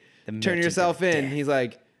 hey, turn Merchant yourself of in. Death. He's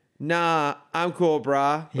like, nah, I'm cool,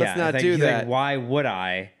 brah. Let's not do he's that. Like, why would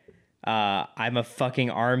I? I'm a fucking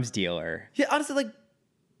arms dealer. Yeah, honestly, like,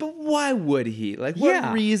 but why would he? Like, what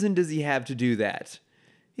Yeah. reason does he have to do that?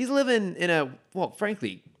 He's living in a, well,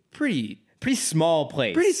 frankly, pretty Small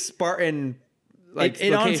place. Spartan. Like,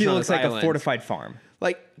 it honestly location on looks this like island. a fortified farm.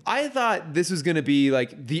 Like, I thought this was going to be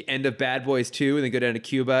like the end of Bad Boys 2 and they go down to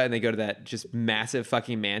Cuba and they go to that just massive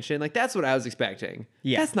fucking mansion. Like, that's what I was expecting.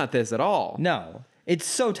 Yeah. That's not this at all. No, it's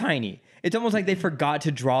so tiny. It's almost like they forgot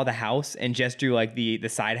to draw the house and just drew like the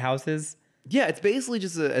side houses. Yeah, it's basically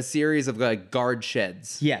just a series of like guard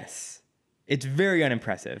sheds. Yes. It's very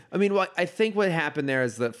unimpressive. I mean, I think what happened there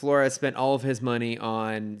is that Flores spent all of his money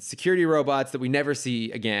on security robots that we never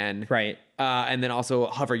see again. Right. And then also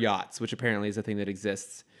hover yachts, which apparently is a thing that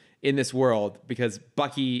exists in this world because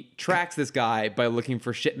Bucky tracks this guy by looking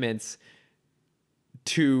for shipments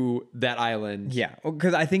to that island. Yeah.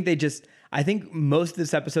 Because I think most of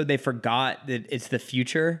this episode, they forgot that it's the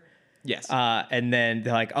future. Yes. And then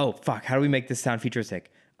they're like, oh, fuck, how do we make this sound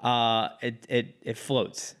futuristic? It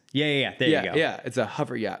floats. Yeah. There you go. Yeah, it's a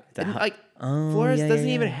hover yacht. And, Oh, Flores yeah, doesn't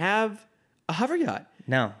yeah. even have a hover yacht.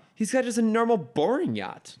 No, He's got just a normal boring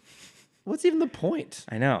yacht. What's even the point?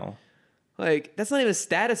 I know. Like, that's not even a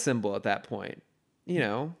status symbol at that point. You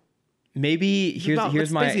know? Maybe here's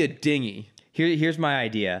it's my basically a dinghy. here's my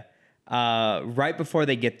idea. Right before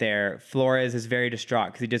they get there, Flores is very distraught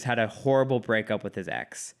because he just had a horrible breakup with his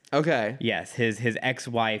ex. Okay. Yes, his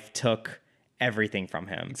ex-wife took everything from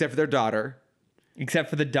him. Except for their daughter. Except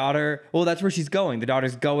for the daughter. Well, that's where she's going. The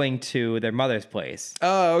daughter's going to their mother's place.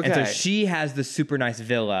 Oh, okay. And so she has the super nice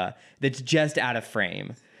villa that's just out of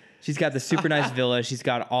frame. She's got the super nice villa. She's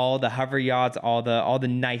got all the hover yachts, all the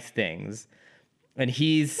nice things. And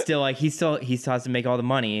he's still like he still has to make all the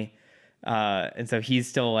money. And so he's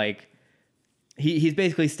still like he's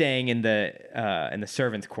basically staying in the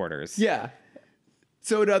servants' quarters. Yeah.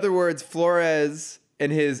 So in other words, Flores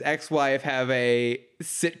and his ex-wife have a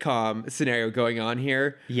sitcom scenario going on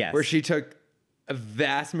here. Yes. Where she took a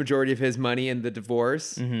vast majority of his money in the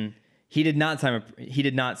divorce. Mm-hmm. He did not sign a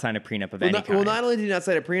prenup of any kind. Well, not only did he not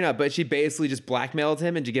sign a prenup, but she basically just blackmailed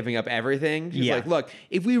him into giving up everything. She's Yeah. like, look,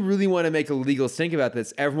 if we really want to make a legal stink about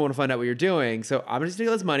this, everyone will find out what you're doing. So I'm just taking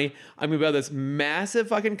all this money. I'm going to build this massive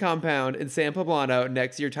fucking compound in San Poblano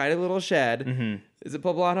next to your tiny little shed. Mm-hmm. Is it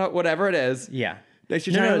Poblano? Whatever it is. Yeah. Next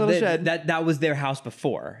to your tiny little shed. That was their house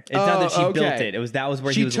before. It's not that she built it. That was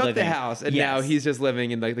where he was living. She took the house, and now he's just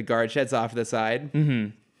living in like the guard sheds off to the side.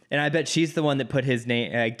 Mm-hmm. And I bet she's the one that put his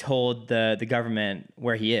name, told the government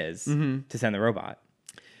where he is to send the robot.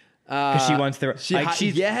 Because she wants the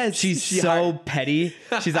she's so petty.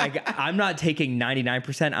 She's like, I'm not taking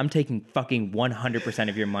 99%. I'm taking fucking 100%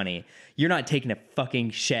 of your money. You're not taking a fucking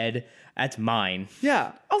shed. That's mine.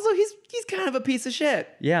 Yeah. Also, he's kind of a piece of shit.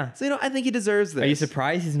 Yeah. So I think he deserves this. Are you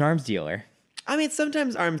surprised he's an arms dealer? I mean,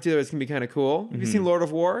 sometimes arms dealers can be kind of cool. Have you seen Lord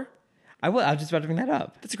of War? I was just about to bring that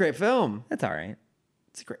up. That's a great film. That's all right.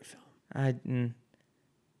 It's a great film.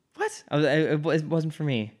 What? It wasn't for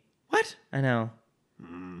me. What? I know.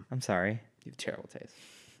 I'm sorry. You have terrible taste.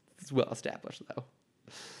 It's well established, though.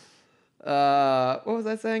 What was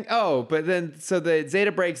I saying? Oh, but then so the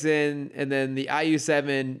Zeta breaks in, and then the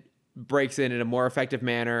IU-7 breaks in a more effective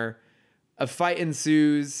manner. A fight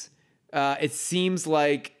ensues. It seems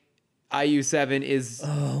like IU-7 is.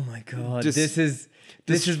 Oh my god! This is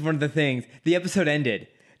one of the things. The episode ended.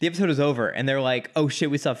 The episode was over, and they're like, "Oh shit,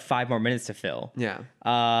 we still have 5 more minutes to fill." Yeah.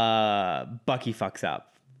 Bucky fucks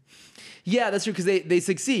up. Yeah, that's true because they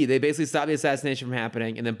succeed. They basically stop the assassination from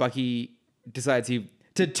happening, and then Bucky decides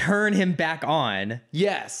to turn him back on.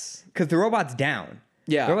 Yes, because the robot's down.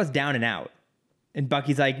 Yeah, the robot's down and out, and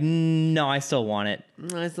Bucky's like, "No, I still want it.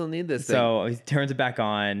 I still need this." So he turns it back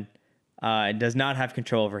on. And does not have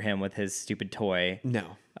control over him with his stupid toy.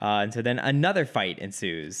 No. And so then another fight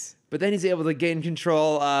ensues. But then he's able to gain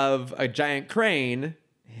control of a giant crane.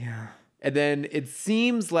 Yeah. And then it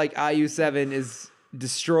seems like IU-7 is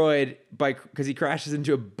destroyed because he crashes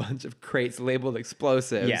into a bunch of crates labeled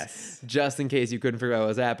explosives. Yes. Just in case you couldn't figure out what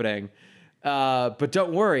was happening. But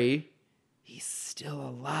don't worry, he's still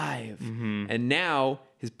alive. Mm-hmm. And now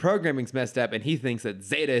his programming's messed up and he thinks that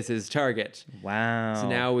Zeta is his target. Wow. So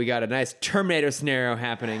now we got a nice Terminator scenario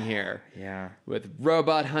happening here. Yeah. With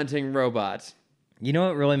robot hunting robot. You know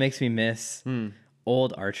what really makes me miss?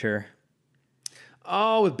 Old Archer.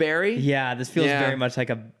 Oh, with Barry? Yeah, this feels very much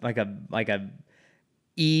like a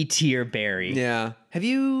E tier Barry. Yeah. Have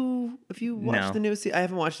you watched the new season? I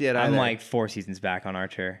haven't watched it yet either. I'm like 4 seasons back on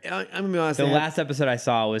Archer. I'm gonna be honest. The last episode I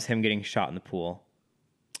saw was him getting shot in the pool.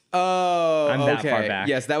 Oh, I'm that far back.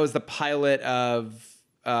 Yes, that was the pilot of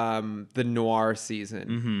the Noir season.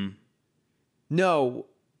 Mm-hmm. No,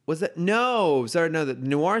 was that? No, sorry, no. The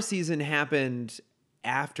Noir season happened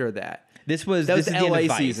after that. This was the the LA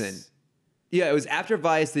end of season. Yeah, it was after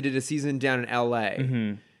Vice. They did a season down in LA.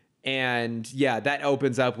 Mm-hmm. And yeah, that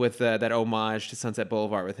opens up with that homage to Sunset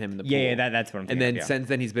Boulevard with him in the pool. Yeah, that's what I'm thinking. And then since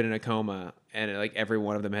then he's been in a coma, and like every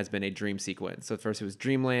one of them has been a dream sequence. So first it was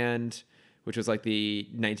Dreamland, which was like the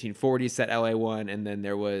 1940s set LA one, and then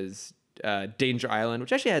there was Danger Island,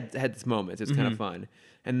 which actually had its moments. It was kind of fun.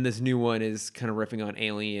 And this new one is kind of riffing on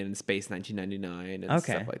Alien and Space 1999 and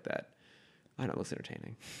stuff like that. I don't know, it's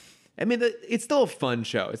entertaining. I mean, it's still a fun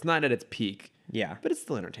show. It's not at its peak. Yeah. But it's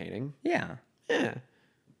still entertaining. Yeah. Yeah.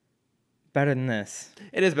 Better than this.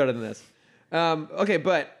 It is better than this. Okay,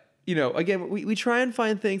 but, again, we try and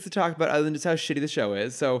find things to talk about other than just how shitty the show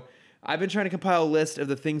is. So I've been trying to compile a list of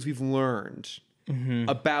the things we've learned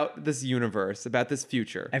about this universe, about this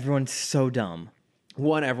future. Everyone's so dumb.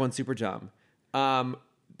 One, everyone's super dumb.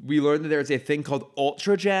 We learned that there's a thing called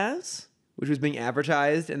Ultra Jazz, which was being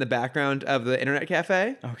advertised in the background of the internet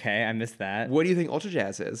cafe. Okay, I missed that. What do you think Ultra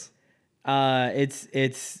Jazz is?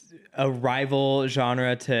 It's a rival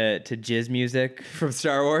genre to jizz music from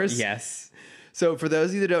Star Wars. Yes. So for those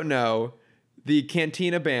of you that don't know, the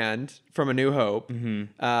Cantina band from A New Hope,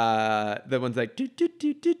 the one's like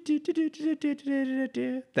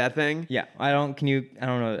that thing. Yeah, I don't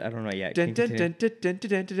know yet. Still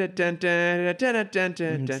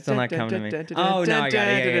not coming to me. Oh no, I got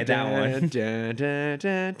it. That one.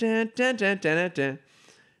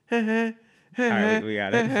 All right, we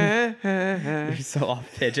got it. You're so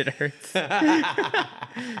off pitch, it hurts.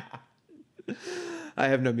 I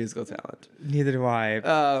have no musical talent. Neither do I.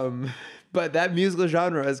 But that musical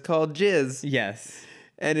genre is called jizz. Yes.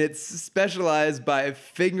 And it's specialized by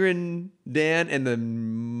fingering Dan and the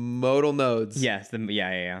modal nodes. Yes.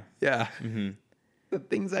 Yeah. Yeah. The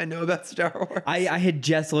things I know about Star Wars. I had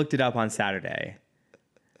just looked it up on Saturday.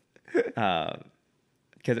 Because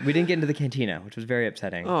we didn't get into the cantina, which was very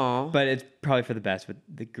upsetting. Aw. But it's probably for the best with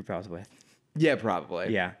the group I was with. Yeah,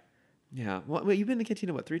 probably. Yeah. Yeah. Well, wait, you've been to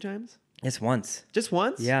Cantina, what, 3 times? It's once. Just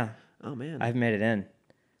once? Yeah. Oh, man. I haven't made it in.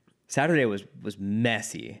 Saturday was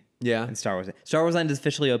messy. Yeah. In Star Wars. Star Wars Land is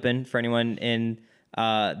officially open for anyone in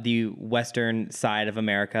the western side of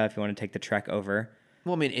America if you want to take the trek over.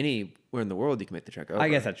 Well, I mean, anywhere in the world you can make the trek over. I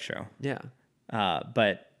guess that's true. Yeah.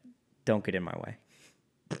 But don't get in my way.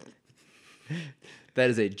 That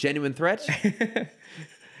is a genuine threat.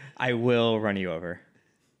 I will run you over.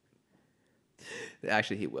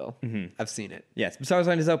 Actually, he will. I've seen it. Yes, Star Wars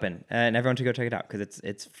Land is open, and everyone should go check it out because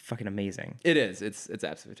it's fucking amazing. It is. It's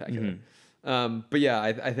absolutely spectacular. But yeah,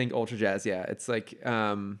 I think Ultra Jazz. Yeah, it's like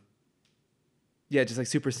just like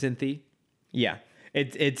super synthy. Yeah,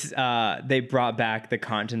 it's they brought back the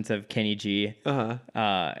contents of Kenny G.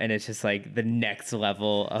 And it's just like the next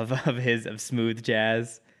level of smooth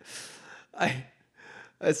jazz.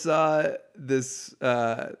 I saw this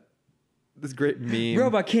this great meme.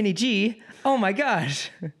 Robot Kenny G. Oh my gosh.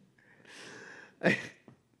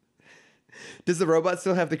 Does the robot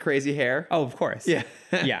still have the crazy hair? Oh, of course. Yeah.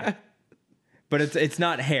 Yeah. But it's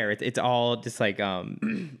not hair. It's all just like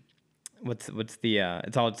what's the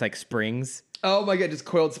it's all just like springs. Oh my god, just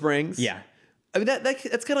coiled springs. Yeah. I mean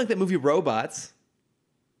that's kind of like that movie Robots.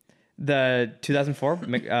 The 2004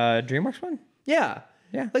 DreamWorks one? Yeah.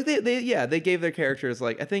 Yeah. Like they gave their characters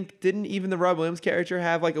like I think didn't even the Rob Williams character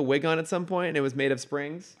have like a wig on at some point and it was made of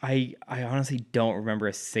springs? I honestly don't remember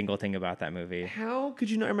a single thing about that movie. How could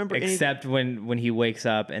you not remember except when he wakes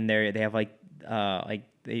up and they have like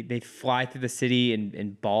they fly through the city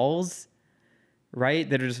in balls, right?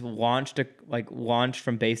 That are just launched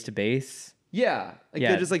from base to base. Yeah. Like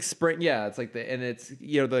they're just like sprint. Yeah, it's like it's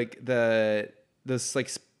like this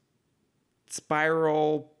like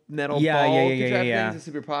spiral metal ball things are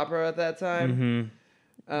super popular at that time.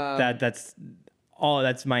 That's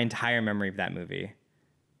my entire memory of that movie.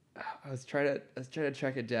 I was trying to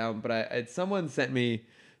track it down, but someone sent me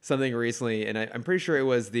something recently, and I'm pretty sure it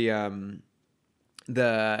was the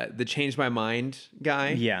Change My Mind guy.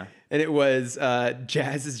 Yeah, and it was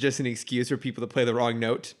jazz is just an excuse for people to play the wrong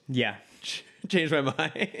note. Yeah, change my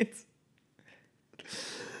mind.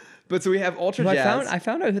 But so we have Ultra Jazz. I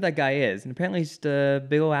found out who that guy is, and apparently he's just a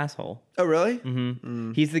big old asshole. Oh, really?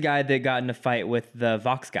 He's the guy that got in a fight with the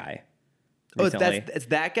Vox guy recently. Oh, it's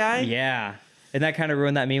that guy? Yeah. And that kind of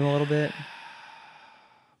ruined that meme a little bit.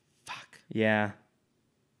 Fuck. Yeah.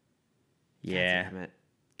 Yeah.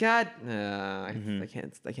 God, I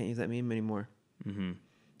can't use that meme anymore.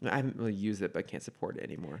 I haven't really used it, but I can't support it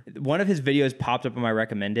anymore. One of his videos popped up on my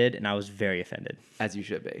recommended, and I was very offended. As you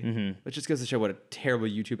should be. Which just goes to show what a terrible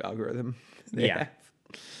YouTube algorithm they have.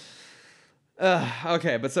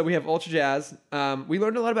 Okay, but so we have Ultra Jazz. We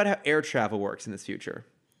learned a lot about how air travel works in this future.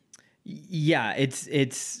 Yeah,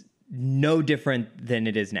 it's no different than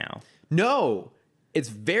it is now. No, it's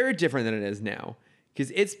very different than it is now. Because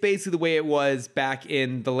it's basically the way it was back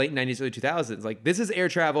in the late 90s, early 2000s. Like, this is air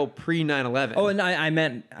travel pre 9/11. Oh, and I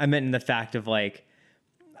meant in the fact of like,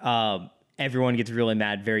 everyone gets really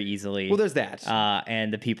mad very easily. Well, there's that.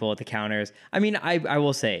 And the people at the counters. I mean, I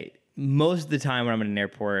will say, most of the time when I'm in an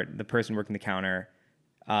airport, the person working the counter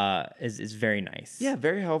is very nice. Yeah,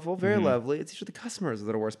 very helpful, very lovely. It's usually the customers that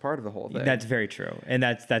are the worst part of the whole thing. That's very true. And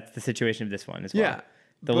that's the situation of this one as well. Yeah.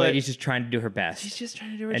 The lady's just trying to do her best. She's just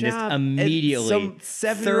trying to do her and job. Just immediately, some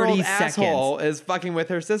 7-year-old asshole is fucking with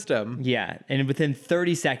her system. Yeah, and within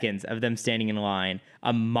 30 seconds of them standing in line,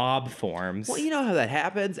 a mob forms. Well, you know how that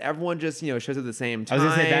happens. Everyone just shows up at the same time. I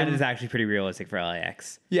was gonna say that is actually pretty realistic for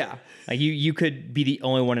LAX. Yeah, like you could be the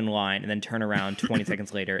only one in line and then turn around 20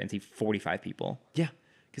 seconds later and see 45 people. Yeah,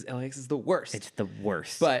 because LAX is the worst. It's the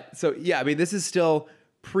worst. But so yeah, I mean, this is still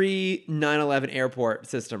pre 9/11 airport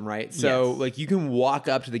system, right? So like you can walk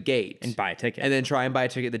up to the gate and buy a ticket, and then try and buy a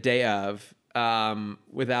ticket the day of,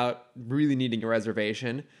 without really needing a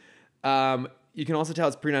reservation. You can also tell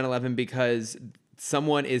it's pre 9/11 because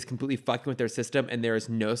someone is completely fucking with their system, and there is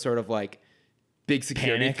no sort of like big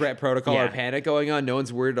security threat protocol or panic going on. No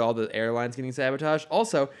one's worried at all the airlines getting sabotaged.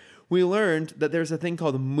 Also, we learned that there's a thing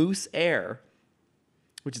called Moose Air,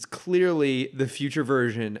 which is clearly the future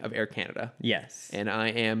version of Air Canada. Yes. And I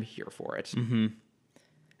am here for it.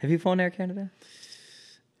 Have you flown Air Canada?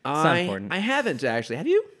 It's not important. I haven't actually. Have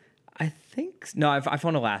you? I think no. I've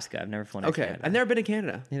flown Alaska. I've never flown. Okay, Canada. I've never been to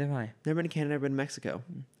Canada. Neither have I. Never been to Canada. I've been to Mexico.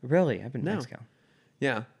 Really, I've been to No. Mexico.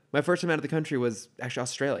 Yeah, my first time out of the country was actually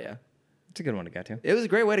Australia. It's a good one to go to. It was a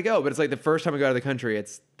great way to go, but it's like the first time I go out of the country,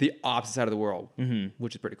 it's the opposite side of the world,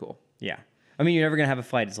 which is pretty cool. Yeah, I mean, you're never gonna have a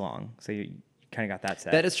flight as long, so you kind of got that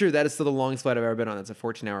set. That is true. That is still the longest flight I've ever been on. It's a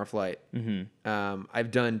 14-hour flight. I've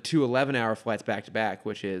done 2 11-hour flights back to back,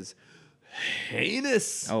 which is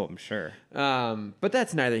heinous. Oh, I'm sure. But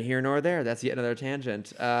that's neither here nor there. That's yet another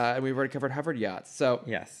tangent. And we've already covered hovered yachts. So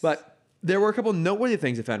Yes. But there were a couple noteworthy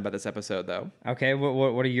things I found about this episode, though. Okay,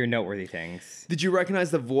 what are your noteworthy things? Did you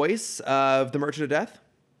recognize the voice of the Merchant of Death?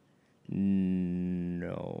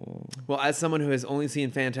 No. Well, as someone who has only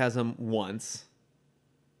seen Phantasm once,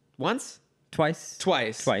 Twice.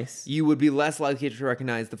 you would be less likely to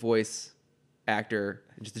recognize the voice actor,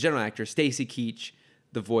 just the general actor, Stacy Keach,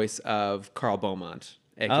 the voice of Carl Beaumont,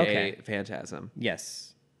 aka Okay. Phantasm.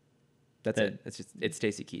 Yes. That's it. It's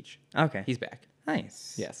Stacy Keach. Okay. He's back.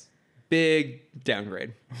 Nice. Yes. Big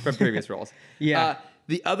downgrade from previous roles. Yeah.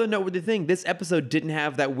 The other noteworthy thing, this episode didn't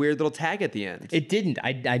have that weird little tag at the end. It didn't.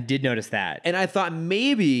 I did notice that. And I thought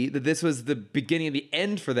maybe that this was the beginning of the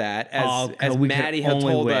end for that, as we could Maddie had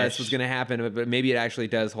only told us wish. was going to happen, but maybe it actually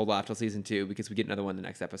does hold off till season 2 because we get another one in the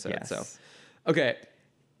next episode. Yes. So, okay.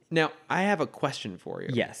 Now, I have a question for you.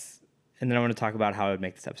 Yes. And then I want to talk about how I would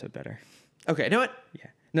make this episode better. Okay, you know what? Yeah.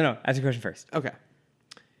 No. Ask a question first. Okay.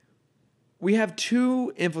 We have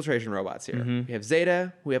 2 infiltration robots here. We have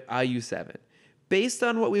Zeta, we have IU-7. Based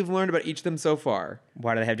on what we've learned about each of them so far,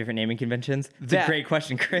 Why do they have different naming conventions? That's a great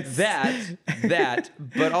question, Chris. I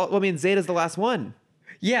mean, Zeta's the last one.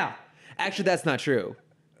 Yeah. Actually, that's not true.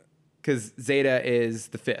 Because Zeta is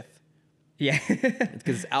the 5th. Yeah.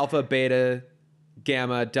 Because Alpha, Beta,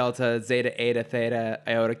 Gamma, Delta, Zeta, Eta, Theta,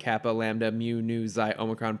 Iota, Kappa, Lambda, Mu, Nu, Xi,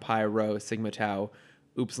 Omicron, Pi, Rho, Sigma, Tau,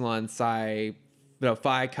 Upsilon, Phi,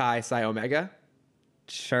 Chi, Psi, Omega.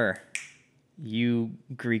 Sure. You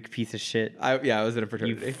Greek piece of shit. I was in a You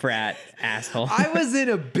fraternity. frat asshole. I was in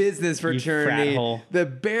a business frat fraternity hole.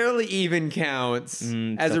 that barely even counts as still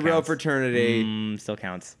a real counts. fraternity. Still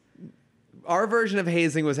counts. Our version of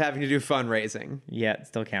hazing was having to do fundraising. Yeah, it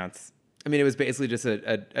still counts. I mean, it was basically just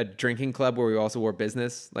a drinking club where we also wore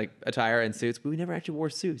business like attire and suits, but we never actually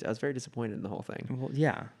wore suits. I was very disappointed in the whole thing. Well,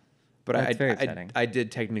 yeah. But That's very upsetting. I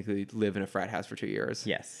did technically live in a frat house for 2 years.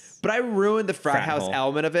 Yes. But I ruined the frat house hole.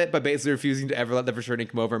 element of it by basically refusing to ever let the fraternity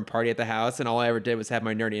come over and party at the house. And all I ever did was have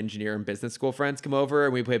my nerdy engineer and business school friends come over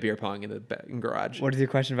and we play beer pong in the garage. What is your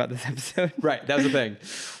question about this episode? Right, that was the thing.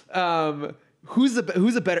 Who's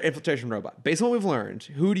a better infiltration robot? Based on what we've learned,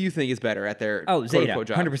 who do you think is better at their Zeta, quote-unquote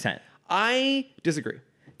job? 100%. I disagree.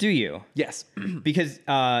 Do you? Yes. Because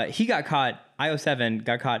he got caught, IO7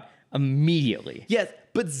 got caught immediately. Yes,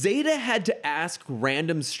 but Zeta had to ask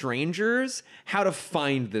random strangers how to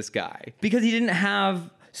find this guy. Because he didn't have...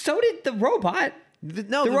 So did the robot.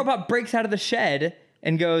 The robot breaks out of the shed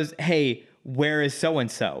and goes, hey, where is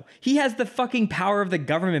so-and-so? He has the fucking power of the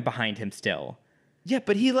government behind him still. Yeah,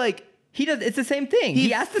 but he does. It's the same thing.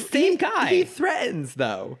 He asked the same guy. He threatens,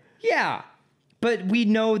 though. Yeah. But we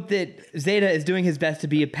know that Zeta is doing his best to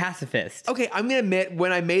be a pacifist. Okay, I'm gonna admit,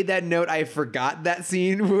 when I made that note, I forgot that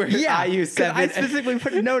scene where IU-7... I specifically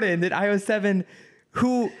put a note in that IO7,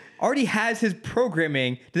 who already has his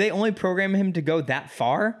programming, do they only program him to go that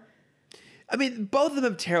far? I mean, both of them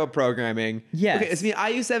have terrible programming. Yes. Okay, so I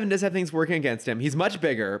mean, IU-7 does have things working against him. He's much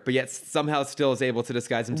bigger, but yet somehow still is able to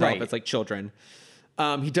disguise himself Right. as like children.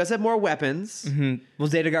 He does have more weapons. Mm-hmm. Well,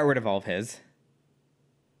 Zeta got rid of all of his.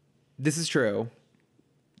 This is true.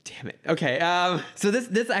 Damn it. Okay. So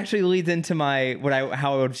this actually leads into how I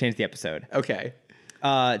would have changed the episode. Okay.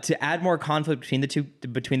 To add more conflict between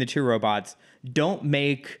the two robots, don't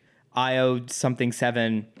make IO something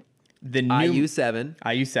 7 the new IU-7.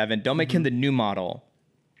 IU-7. Don't make him the new model.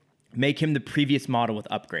 Make him the previous model with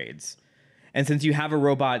upgrades. And since you have a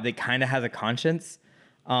robot that kind of has a conscience,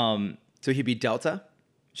 So he'd be Delta?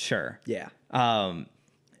 sure. Yeah.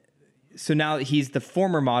 So now he's the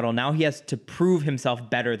former model. Now he has to prove himself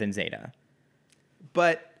better than Zeta.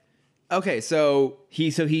 But, okay, so...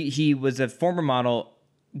 He was a former model,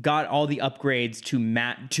 got all the upgrades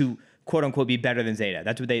to quote unquote be better than Zeta.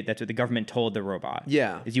 That's what the government told the robot.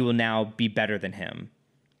 Yeah. Is you will now be better than him.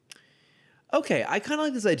 Okay, I kind of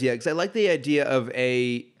like this idea, because I like the idea of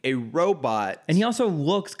a robot... And he also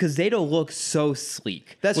looks, because Zeta looks so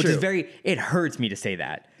sleek. That's which true. is it hurts me to say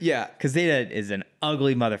that. Yeah. Because Zeta is an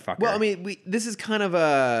ugly motherfucker. Well, I mean, this is kind of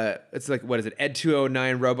it's like, what is it, Ed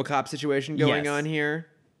 209 RoboCop situation going Yes. on here.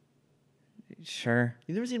 Sure.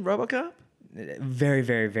 You never seen RoboCop? very,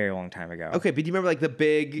 very, very long time ago. Okay, but do you remember like the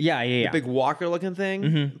big Yeah. the big walker looking thing?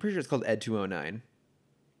 I'm pretty sure it's called Ed 209.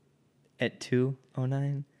 At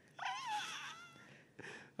 209.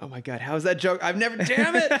 Oh my god, how is that joke? I've never.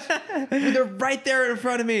 Damn it! They're right there in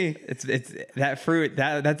front of me. It's that fruit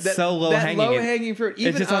that's so low hanging. That low hanging fruit. Even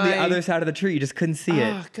it's just on the other side of the tree. You just couldn't see it.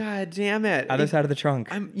 Oh god, damn it! Other side of the trunk.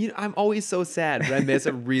 I'm always so sad when I miss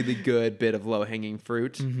a really good bit of low hanging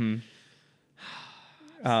fruit.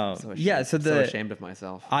 Yeah, so so ashamed of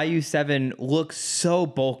myself. IU7 looks so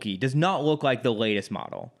bulky. Does not look like the latest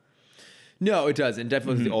model. No, it doesn't.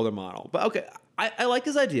 Definitely the older model. But okay, I like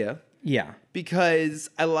this idea. Yeah. Because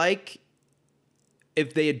I like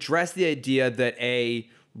if they address the idea that a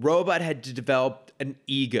robot had to develop an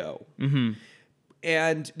ego.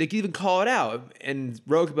 And they could even call it out. And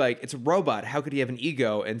Rogue could be like, it's a robot. How could he have an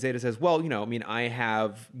ego? And Zeta says, well, I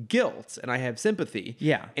have guilt and I have sympathy.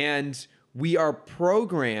 Yeah. And we are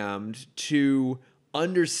programmed to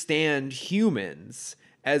understand humans.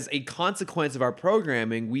 As a consequence of our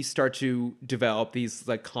programming, we start to develop these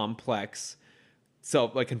like complex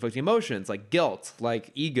conflicting emotions like guilt,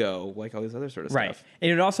 like ego, like all this other sort of stuff.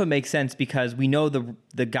 And it also makes sense because we know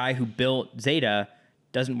the guy who built Zeta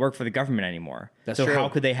doesn't work for the government anymore. That's so true. how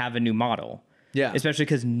could they have a new model? Yeah. Especially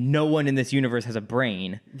because no one in this universe has a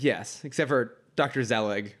brain. Yes, except for Dr.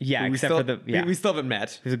 Zelig. Yeah, who except for the... Yeah. We still haven't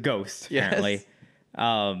met. Who's a ghost, Yes. apparently.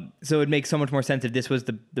 So it makes so much more sense if this was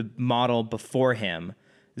the model before him,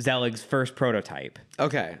 Zelig's first prototype.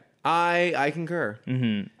 Okay. I concur.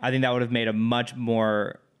 I think that would have made a much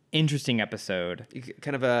more interesting episode.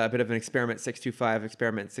 Kind of a bit of an experiment 625,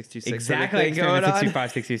 experiment 626. Exactly, sort of thing going on.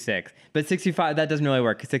 625, 626. But 625, that doesn't really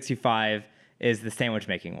work because 625 is the sandwich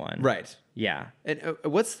making one. Right. Yeah. And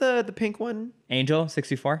what's the pink one? Angel,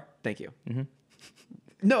 64. Thank you.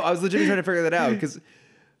 No, I was legitimately trying to figure that out because,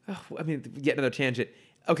 yet another tangent.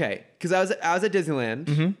 Okay, because I was at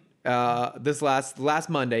Disneyland. This last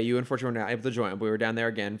Monday, you unfortunately were not able to join. But we were down there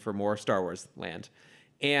again for more Star Wars land,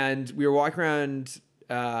 and we were walking around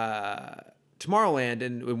Tomorrowland,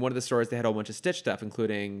 and in one of the stores they had a whole bunch of Stitch stuff,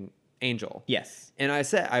 including Angel. Yes. And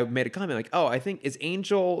I made a comment like, "Oh, I think is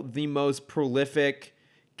Angel the most prolific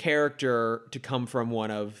character to come from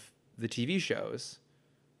one of the TV shows."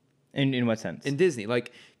 In what sense? In Disney,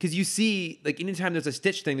 like, because you see, like, anytime there's a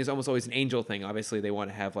Stitch thing, there's almost always an Angel thing. Obviously, they want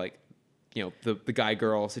to have like, the guy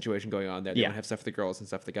girl situation going on there. They want to have stuff for the girls and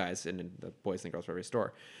stuff for the guys, and the boys and girls for every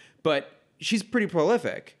store. But she's pretty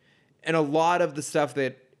prolific, and a lot of the stuff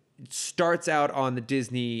that starts out on the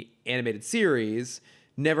Disney animated series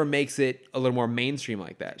never makes it a little more mainstream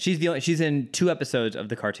like that. She's in 2 episodes of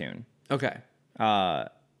the cartoon. Okay.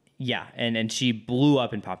 Yeah, and she blew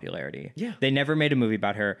up in popularity. Yeah. They never made a movie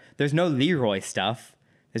about her. There's no Leroy stuff.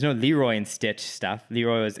 There's no Leroy and Stitch stuff.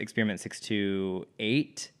 Leroy was Experiment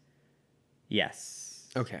 628. Yes.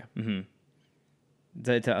 Okay.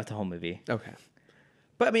 It's a whole movie. Okay.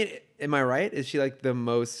 But I mean, am I right? Is she like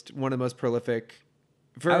one of the most prolific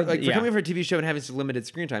for coming from a TV show and having such limited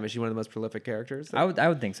screen time? Is she one of the most prolific characters? I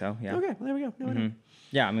would think so. Yeah. Okay. Well, there we go. Now I know.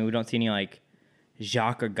 Yeah. I mean, we don't see any like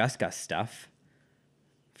Jacques or Gus stuff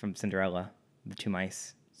from Cinderella. The 2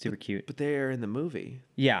 mice, super cute. But they're in the movie.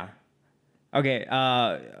 Yeah. Okay.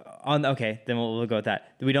 Then we'll go with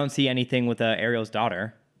that. We don't see anything with Ariel's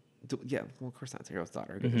daughter. Yeah. Well, of course not. It's Ariel's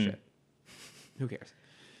daughter. Who gives a shit? Who cares?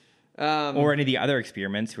 Or any of the other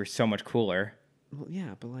experiments who are so much cooler. Well,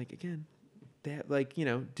 yeah, but like again, that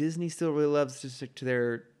Disney still really loves to stick to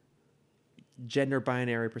their gender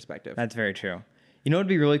binary perspective. That's very true. You know what would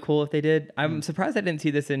be really cool if they did? I'm surprised I didn't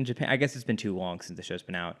see this in Japan. I guess it's been too long since the show's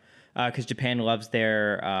been out. Because Japan loves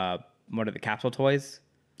their what are the capsule toys?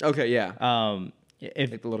 Okay, yeah.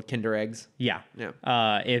 If Like the little Kinder eggs. yeah, Yeah.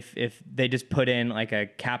 if they just put in like a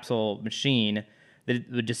capsule machine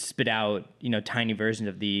that would just spit out tiny versions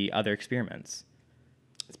of the other experiments.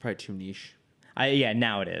 It's probably too niche.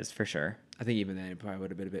 Now it is for sure. I think even then it probably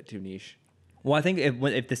would have been a bit too niche. Well, I think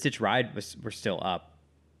if the Stitch ride were still up,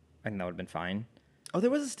 I think that would have been fine. Oh,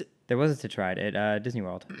 there was There was a Stitch ride at Disney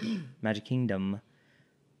World, Magic Kingdom.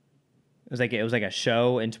 It was like a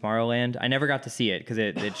show in Tomorrowland. I never got to see it because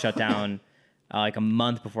it shut down like a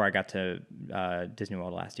month before I got to Disney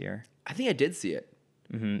World last year. I think I did see it.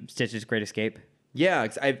 Stitch's Great Escape. Yeah,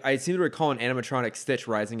 'cause I seem to recall an animatronic Stitch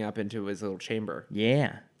rising up into his little chamber.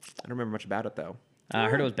 Yeah. I don't remember much about it though. I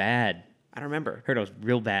heard it was bad. I don't remember. Heard it was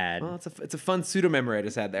real bad. Well, it's a fun pseudo memory I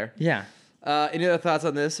just had there. Yeah. Any other thoughts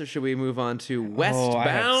on this, or should we move on to Westbound? Oh, I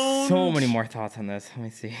have so many more thoughts on this. Let me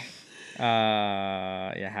see.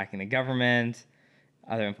 Hacking the government,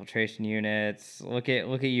 other infiltration units. Look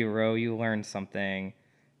at you, Ro. You learned something.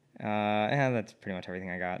 That's pretty much everything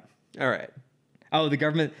I got. All right. Oh, the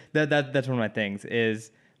government. That's one of my things.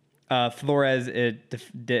 Is Flores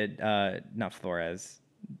not Flores,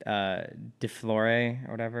 DeFlore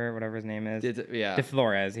or whatever his name is. Yeah.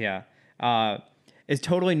 DeFlores, yeah. Is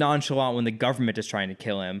totally nonchalant when the government is trying to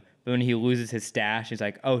kill him, but when he loses his stash, he's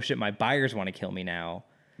like, "Oh shit, my buyers want to kill me now."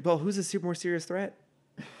 Well, who's a more serious threat?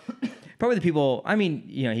 Probably the people. I mean,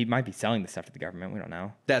 he might be selling this stuff to the government. We don't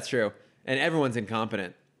know. That's true, and everyone's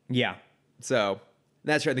incompetent. Yeah. So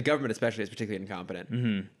that's right. The government, especially, is particularly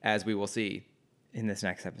incompetent, as we will see In this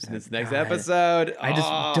next episode. episode. I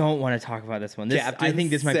just don't want to talk about this one. I think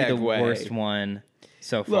this might be the worst one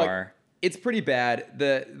so far. Look, it's pretty bad.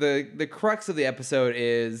 The crux of the episode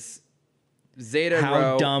is Zeta and How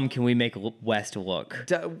Ro. dumb can we make West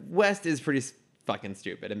look? West is pretty fucking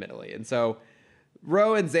stupid, admittedly. And so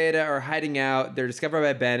Ro and Zeta are hiding out. They're discovered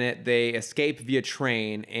by Bennett. They escape via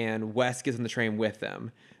train, and West gets on the train with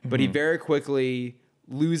them. But he very quickly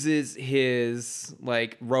loses his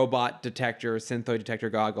robot detector, synthoid detector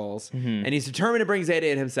goggles, and he's determined to bring Zeta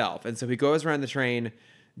in himself. And so he goes around the train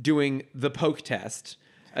doing the poke test,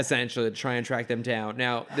 essentially, to try and track them down.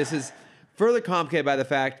 Now, this is further complicated by the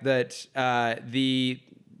fact that the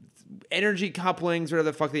energy couplings, whatever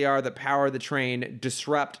the fuck they are, that power the train,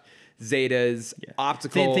 disrupt Zeta's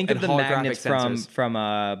optical Think and of the holographic magnets sensors. from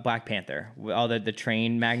Black Panther, all the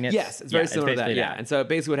train magnets. Yes, it's very similar to that. basically Yeah, and so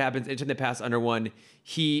basically what happens, anytime they pass under one,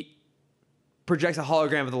 he projects a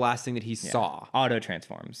hologram of the last thing that he saw. Auto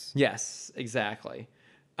transforms. Yes, exactly.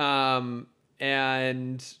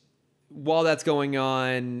 And while that's going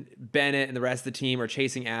on, Bennett and the rest of the team are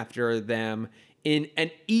chasing after them in an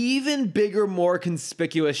even bigger, more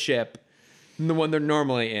conspicuous ship than the one they're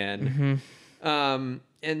normally in.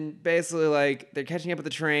 And basically, they're catching up with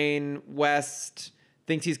the train. West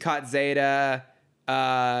thinks he's caught Zeta.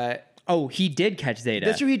 Oh, he did catch Zeta.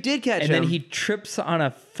 That's true, he did catch him. And then he trips on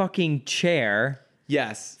a fucking chair,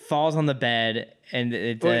 Yes. falls on the bed, and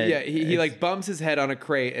He bumps his head on a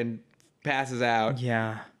crate and passes out.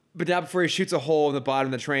 Yeah. But not before he shoots a hole in the bottom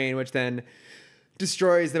of the train, which then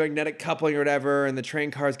destroys the magnetic coupling or whatever, and the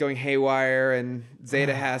train car's going haywire, and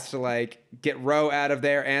Zeta has to get Ro out of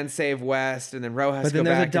there and save West, and then Ro has to go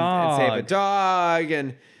back and save a dog,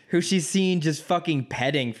 and who she's seen just fucking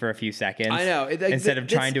petting for a few seconds. I know. Instead of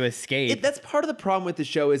trying to escape. That's part of the problem with the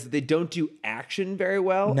show is that they don't do action very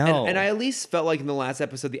well. No. And I at least felt like in the last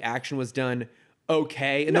episode the action was done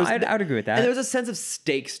okay. And No, I'd agree with that. And there was a sense of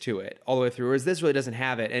stakes to it all the way through, whereas this really doesn't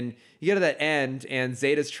have it. And you get to that end, and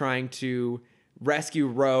Zeta's trying to rescue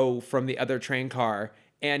Ro from the other train car,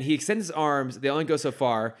 and he extends his arms. They only go so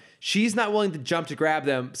far. She's not willing to jump to grab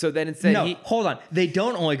them, so then instead hold on. They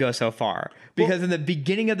don't only go so far, because in the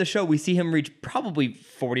beginning of the show we see him reach probably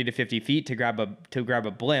 40 to 50 feet to grab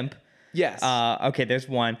a blimp. Yes. Okay, there's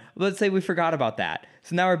one. Let's say we forgot about that.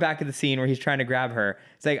 So now we're back at the scene where he's trying to grab her.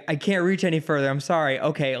 It's like, I can't reach any further. I'm sorry.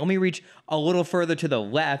 Okay, let me reach a little further to the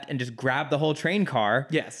left and just grab the whole train car.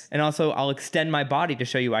 Yes. And also, I'll extend my body to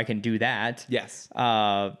show you I can do that. Yes.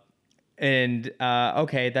 Okay,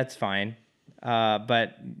 that's fine.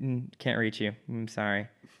 But can't reach you. I'm sorry.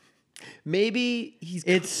 Maybe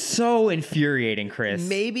It's so infuriating, Chris.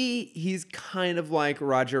 Maybe he's kind of like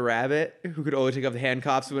Roger Rabbit, who could only take off the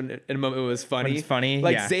handcuffs when in a moment it was funny. When it's funny,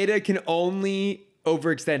 like yeah. Zeta can only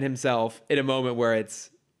overextend himself in a moment where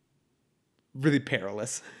it's really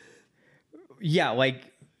perilous. Yeah,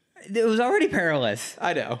 it was already perilous.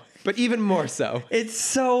 I know, but even more so. It's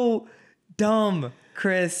so dumb,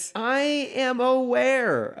 Chris. I am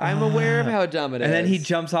aware. I'm aware of how dumb it is. And then he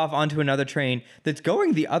jumps off onto another train that's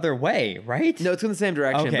going the other way, right? No, it's going the same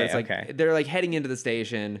direction, Okay, but it's they're heading into the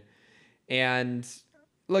station, and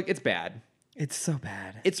look, it's bad. It's so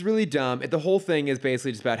bad. It's really dumb. The whole thing is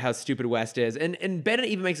basically just about how stupid West is, and Bennett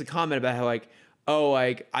even makes a comment about how I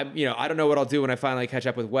don't know what I'll do when I finally catch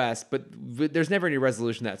up with West, but there's never any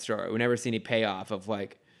resolution to that story. We never see any payoff of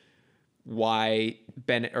why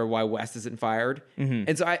Bennett or why West isn't fired. Mm-hmm.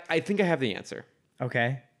 And so I think I have the answer.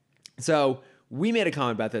 Okay. So we made a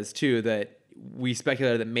comment about this too, that we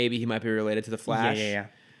speculated that maybe he might be related to the Flash. Yeah.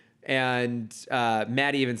 And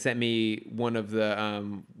Maddie even sent me one of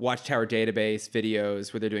the Watchtower database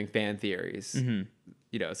videos where they're doing fan theories.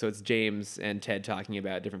 Mm-hmm. So it's James and Ted talking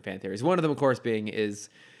about different fan theories. One of them, of course, being is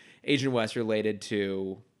Agent West related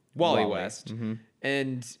to Wally West. Mm-hmm.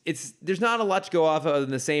 And there's not a lot to go off of other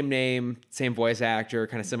than the same name, same voice actor,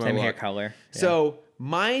 kind of similar Same look. hair color. Yeah. So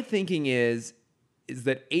my thinking is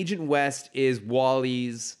that Agent West is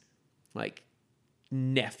Wally's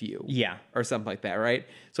nephew. Yeah. Or something like that, right?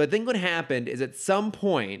 So I think what happened is at some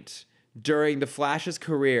point during the Flash's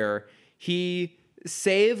career, he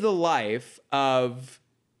saved the life of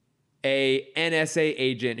a NSA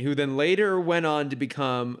agent who then later went on to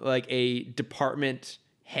become like a department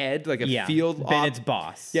head, like a field Bennett's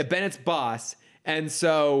boss. Yeah, Bennett's boss. And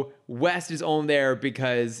so West is only there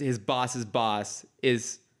because his boss's boss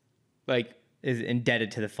is like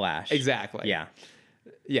indebted to the Flash. Exactly. Yeah.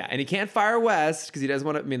 Yeah, and he can't fire West because he doesn't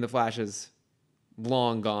want to. I mean, the Flash is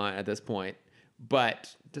long gone at this point,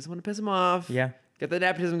 but doesn't want to piss him off. Yeah. Got the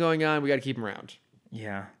nepotism going on. We got to keep him around.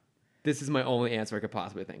 Yeah. This is my only answer I could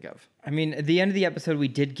possibly think of. I mean, at the end of the episode, we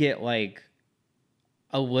did get like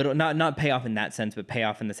a little, not payoff in that sense, but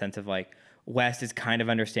payoff in the sense of like West is kind of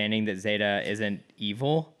understanding that Zeta isn't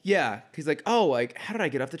evil. Yeah, he's like, oh, like how did I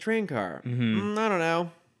get off the train car? I don't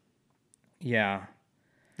know. Yeah.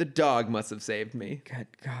 The dog must have saved me.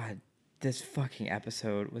 God, this fucking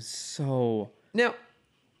episode was so Now,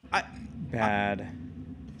 bad.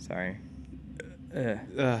 Sorry.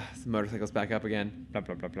 the motorcycle's back up again. I'm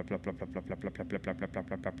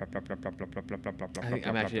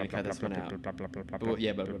actually gonna cut this one out.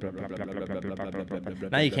 Yeah,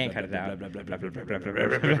 Now you can't cut it out.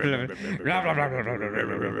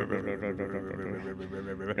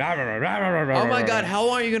 Oh my God, how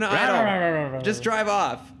long are you gonna idle? Just drive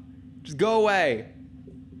off. Just go away.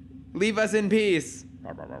 Leave us in peace.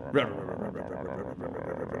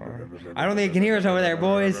 I don't think you can hear us over there,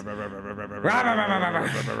 boys. There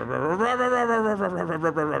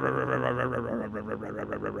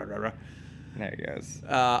he goes.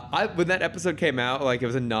 When that episode came out, like it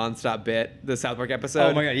was a nonstop bit, the South Park episode.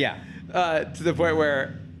 Oh my God, yeah. To the point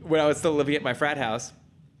where when I was still living at my frat house,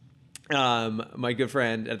 my good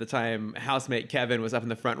friend at the time, housemate Kevin, was up in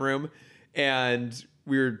the front room, and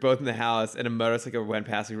we were both in the house, and a motorcycle went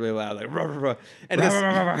past me really loud, like, rah, rah, rah. And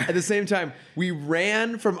at the same time, we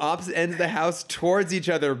ran from opposite ends of the house towards each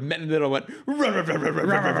other, met in the middle, went, rah, rah, rah, rah, rah,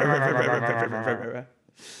 rah, rah, rah, rah, rah, rah,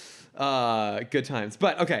 rah. Good times.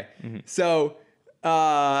 But okay, so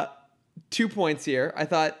 2 points here. I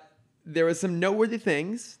thought there was some noteworthy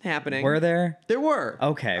things happening. Were there? There were.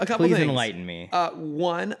 Okay, a couple please things. enlighten me.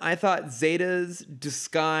 One, I thought Zeta's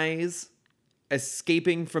disguise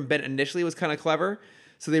escaping from Bennett initially was kind of clever.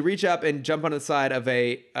 So they reach up and jump on the side of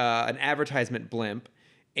an advertisement blimp,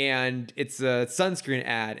 and it's a sunscreen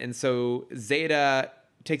ad. And so Zeta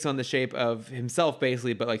takes on the shape of himself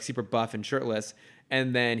basically, but like super buff and shirtless.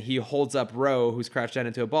 And then he holds up Ro, who's crouched down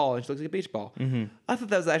into a ball, and she looks like a beach ball. I thought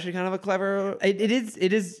that was actually kind of a clever. It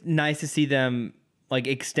is nice to see them like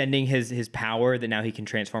extending his power that now he can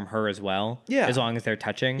transform her as well. Yeah. As long as they're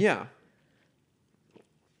touching. Yeah.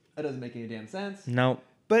 That doesn't make any damn sense. No.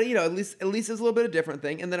 But you know, at least it's a little bit of a different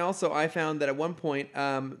thing. And then also, I found that at one point,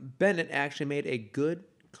 Bennett actually made a good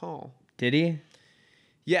call. Did he?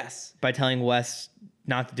 Yes. By telling Wes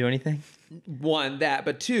not to do anything? One, that,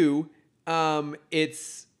 but two,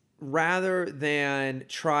 it's rather than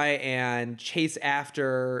try and chase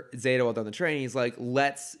after Zeta while on the train, he's like,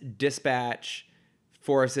 let's dispatch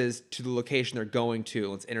forces to the location they're going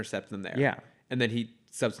to. Let's intercept them there. Yeah. And then he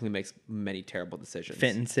subsequently makes many terrible decisions.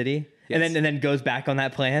 Fenton City? Yes. And then goes back on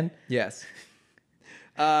that plan? Yes.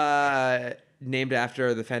 Named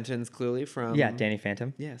after the Fentons, clearly from... Yeah, Danny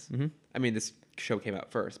Phantom. Yes. Mm-hmm. I mean, this show came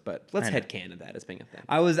out first, but let's headcanon that as being a thing.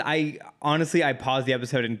 I honestly paused the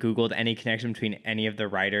episode and Googled any connection between any of the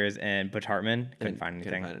writers and Butch Hartman. Couldn't find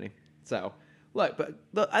anything. Couldn't find any. So, look, but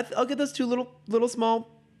I'll get those two little small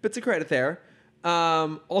bits of credit there.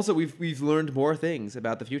 Also, we've learned more things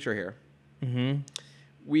about the future here. Mm-hmm.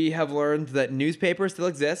 We have learned that newspapers still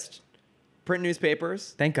exist. Print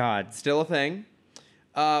newspapers. Thank God. Still a thing.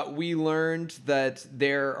 We learned that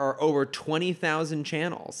there are over 20,000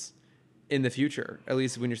 channels in the future, at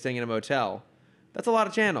least when you're staying in a motel. That's a lot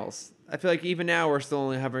of channels. I feel like even now we're still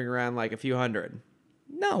only hovering around like a few hundred.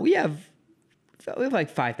 No, we have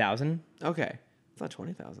like 5,000. Okay. It's not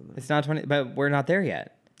 20,000 though. It's not 20, but we're not there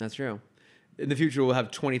yet. That's true. In the future, we'll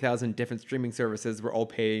have 20,000 different streaming services we're all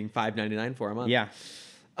paying $5.99 for a month. Yeah.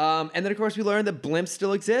 And then, of course, we learned that blimps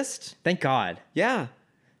still exist. Thank God. Yeah.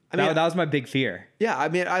 I mean, that was my big fear. Yeah, I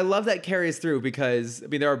mean, I love that carries through because, I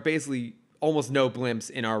mean, there are basically almost no blimps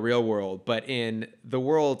in our real world, but in the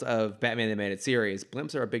world of Batman the Animated Series,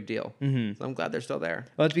 blimps are a big deal. Mm-hmm. So I'm glad they're still there.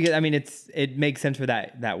 Well, it's because, I mean, it makes sense for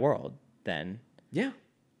that world then. Yeah.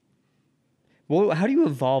 Well, how do you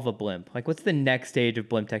evolve a blimp? Like, what's the next stage of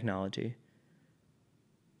blimp technology?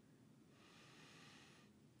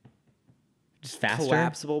 Just faster?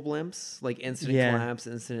 Collapsible blimps, like instant collapse,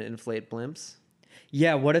 instant inflate blimps.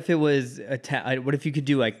 Yeah, what if it was what if you could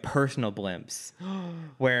do like personal blimps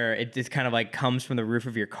where it just kind of like comes from the roof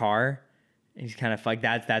of your car? And he's kind of like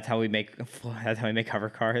that's how we make hover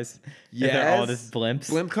cars. Yeah, they're all just blimps.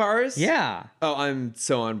 Blimp cars? Yeah. Oh, I'm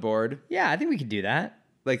so on board. Yeah, I think we could do that.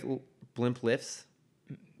 Like blimp lifts.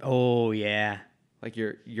 Oh yeah. Like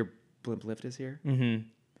your blimp lift is here.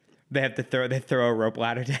 They have to throw a rope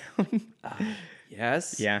ladder down.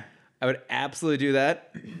 Yes. Yeah. I would absolutely do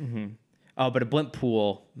that. Oh, but a blimp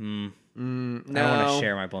pool. No. I don't want to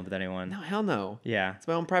share my blimp with anyone. No, hell no. Yeah. It's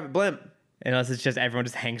my own private blimp. Unless it's just everyone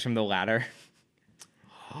just hangs from the ladder.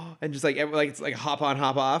 And just like it's like hop on,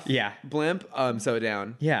 hop off. Yeah. Blimp. I'm so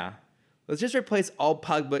down. Yeah. Let's just replace all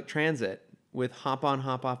public transit with hop on,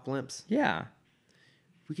 hop off blimps. Yeah.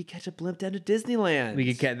 We could catch a blimp down to Disneyland. We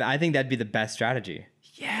could get. I think that'd be the best strategy.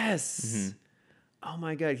 Yes. Oh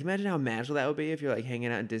my god! Can you imagine how magical that would be if you're like hanging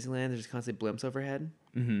out in Disneyland? There's just constantly blimps overhead.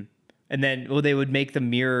 And then, well, they would make the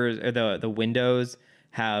mirrors or the windows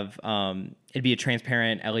have it'd be a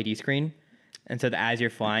transparent LED screen, and so that as you're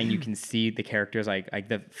flying, you can see the characters like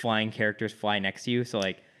the flying characters fly next to you. So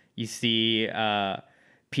like you see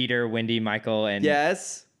Peter, Wendy, Michael, and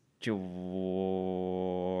Yes. George.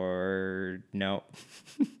 No,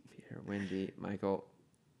 Peter, Wendy, Michael.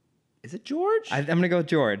 Is it George? I'm gonna go with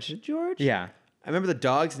George. Is it George? Yeah, I remember the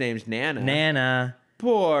dog's name's Nana. Nana.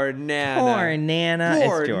 Poor Nana. Poor Nana.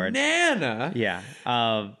 Poor It's George. Nana. Yeah.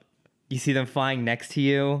 You see them flying next to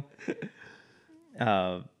you.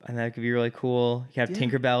 And that could be really cool. You have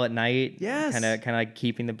Tinkerbell at night. Yes. Kind of like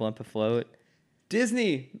keeping the blimp afloat.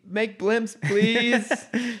 Disney, make blimps, please.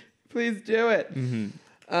 Please do it.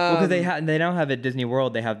 Well, because they now have at Disney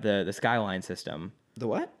World, they have the Skyline system. The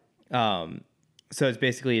what? So it's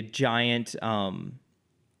basically a giant,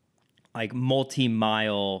 like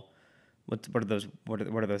multi-mile. What are those? What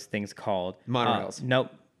are those things called? Monorails.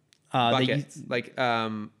 Nope. Buckets. They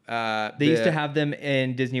used to have them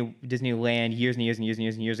in Disneyland years and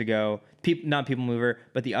years ago. Not People Mover,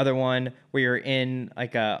 but the other one where you're in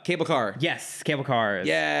like a cable car. Yes, cable cars.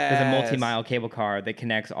 Yes. There's a multi-mile cable car that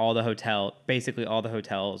connects basically all the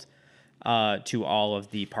hotels, to all of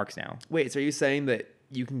the parks now. Wait, so are you saying that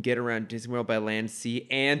you can get around Disney World by land, sea,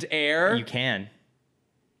 and air? You can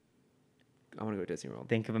I want to go to Disney World.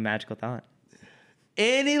 think of a magical thought.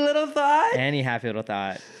 Any little thought? Any happy little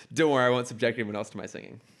thought. Don't worry, I won't subject anyone else to my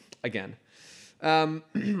singing. Again.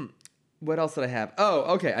 What else did I have?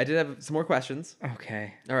 Oh, okay. I did have some more questions.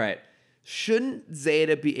 Okay. All right. Shouldn't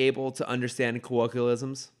Zeta be able to understand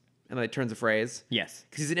colloquialisms and like turns of phrase? Yes.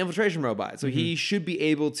 Because he's an infiltration robot, so he should be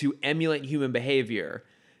able to emulate human behavior,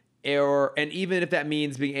 and even if that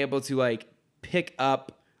means being able to like pick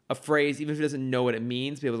up a phrase, even if he doesn't know what it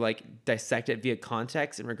means, be able to like dissect it via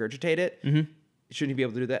context and regurgitate it. Shouldn't he be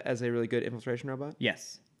able to do that as a really good infiltration robot?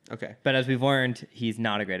 Yes. Okay. But as we've learned, he's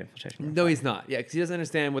not a great infiltration robot. No, he's not. Yeah, because he doesn't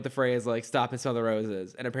understand what the phrase like "stop and smell the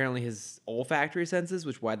roses," and apparently his olfactory senses,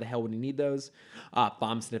 which why the hell would he need those?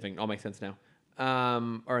 Bomb sniffing all makes sense now.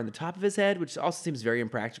 Are in the top of his head, which also seems very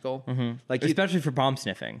impractical. Like Especially for bomb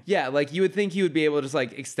sniffing. yeah, like you would think he would be able to just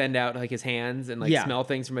like extend out like his hands and like smell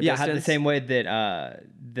things from a distance. Yeah, the same way that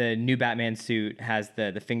the new Batman suit has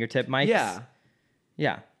the fingertip mics. Yeah.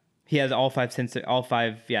 Yeah. He has all five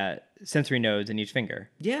sensory nodes in each finger.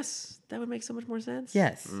 Yes, that would make so much more sense.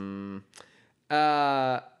 Yes. Oh,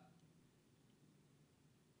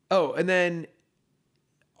 and then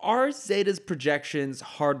are Zeta's projections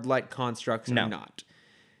hard light constructs or No. not?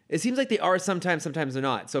 It seems like they are sometimes they're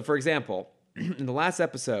not. So, for example, in the last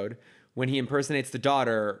episode, when he impersonates the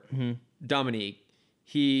daughter, Dominique,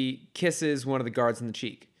 he kisses one of the guards in the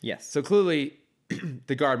cheek. Yes. So clearly,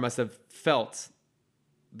 the guard must have felt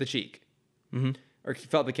the cheek. Or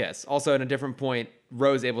felt the kiss. Also, at a different point,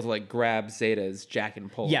 Rose able to like grab Zeta's jacket and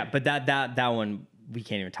pull him. Yeah, but that one we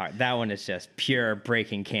can't even talk. That one is just pure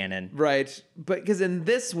breaking canon. Right. But because in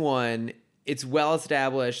this one, it's well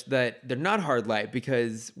established that they're not hard light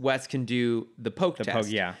because Wes can do the poke test.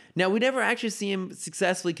 yeah. Now, we never actually see him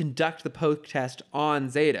successfully conduct the poke test on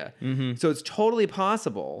Zeta. So it's totally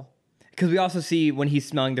possible. Because we also see when he's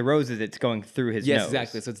smelling the roses, it's going through his nose. Yes,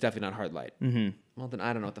 exactly. So it's definitely not hard light. Well, then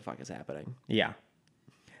I don't know what the fuck is happening. Yeah.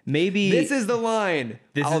 Maybe This is the line.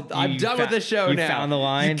 I'm done with the show you now. found the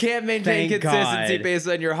line? You can't maintain Thank consistency God. based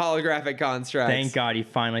on your holographic constructs. Thank God you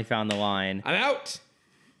finally found the line. I'm out.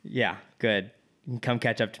 Yeah, good. You can come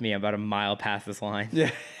catch up to me. I'm about a mile past this line. Yeah.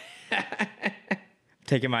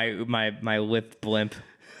 Taking my lift blimp.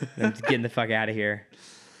 I'm just getting the fuck out of here.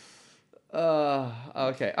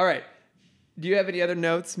 Okay. All right. Do you have any other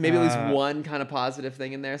notes? Maybe at least one kind of positive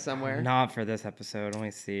thing in there somewhere? Not for this episode. Let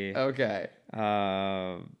me see. Okay.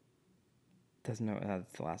 Doesn't know.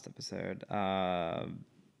 That's the last episode.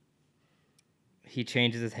 He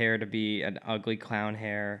changes his hair to be an ugly clown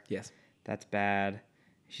hair. Yes. That's bad.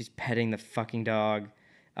 She's petting the fucking dog.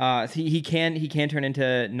 He can turn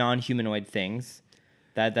into non-humanoid things.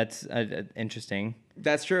 That's interesting.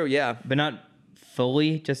 That's true, yeah. But not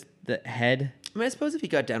fully just the head. I mean, I suppose if he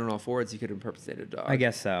got down on all fours, he could impersonate a dog. I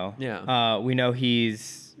guess so. Yeah. We know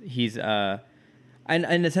he's and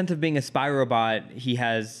in the sense of being a spy robot, he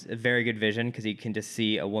has a very good vision because he can just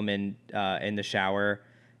see a woman in the shower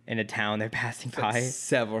in a town they're passing by.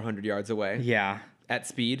 Several hundred yards away. Yeah. At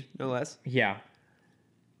speed, no less. Yeah.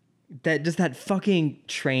 That fucking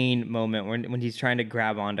train moment when he's trying to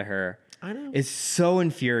grab onto her. I know. Is so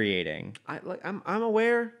infuriating. I'm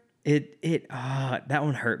aware. That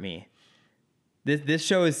one hurt me. This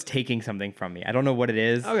show is taking something from me. I don't know what it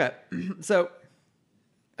is. Okay. So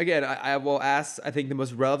again, I will ask, I think, the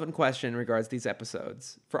most relevant question in regards to these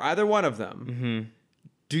episodes. For either one of them,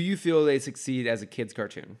 do you feel they succeed as a kid's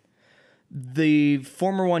cartoon? The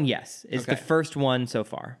former one, yes. It's Okay. the first one so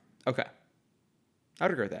far. Okay. I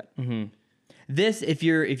would agree with that. This, if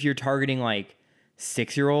you're targeting like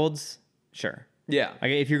 6-year-olds, sure. Yeah.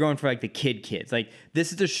 Like if you're going for like the kids, like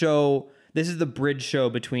this is the show. This is the bridge show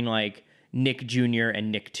between like Nick Jr.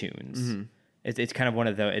 and Nicktoons. It's kind of one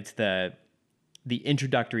of it's the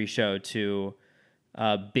introductory show to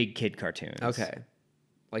big kid cartoons. Okay.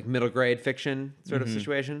 Like middle grade fiction sort of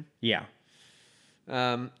situation. Yeah.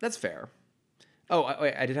 That's fair. Oh,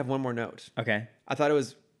 I did have one more note. Okay. I thought it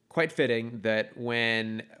was quite fitting that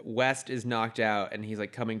when West is knocked out and he's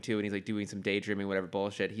like coming to and he's like doing some daydreaming, whatever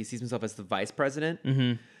bullshit, he sees himself as the vice president.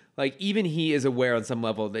 Like even he is aware on some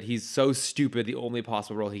level that he's so stupid. The only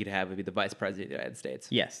possible role he could have would be the vice president of the United States.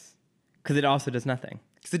 Yes. Because it also does nothing.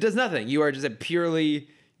 Because it does nothing. You are just a purely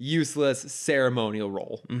useless ceremonial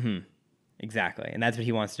role. Exactly. And that's what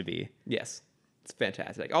he wants to be. Yes. It's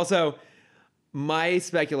fantastic. Also, my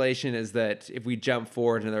speculation is that if we jump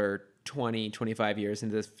forward another 20, 25 years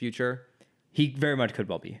into this future, He very much could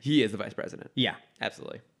well be. he is the vice president. Yeah.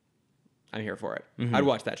 Absolutely. I'm here for it. I'd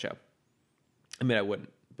watch that show. I mean, I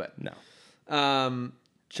wouldn't, but No.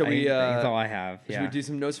 Shall we? That's all I have. Should Yeah. we do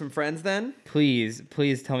some notes from friends then? Please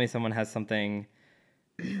tell me someone has something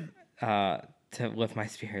to lift my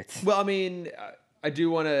spirits. Well, I mean, I do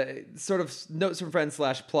want to sort of notes from friends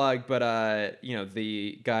 / plug, but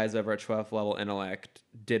the guys over at 12th Level Intellect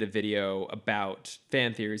did a video about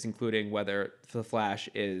fan theories, including whether the Flash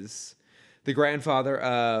is the grandfather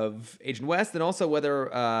of Agent West, and also whether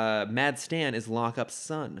Mad Stan is Lockup's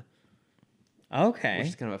son, Okay. which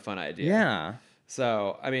is kind of a fun idea. Yeah.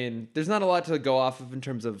 So, I mean, there's not a lot to go off of in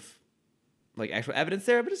terms of like actual evidence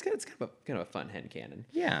there, but it's kind of a fun headcanon.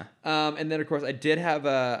 Yeah. And then, of course, I did have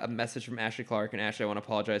a message from Ashley Clark. And Ashley, I want to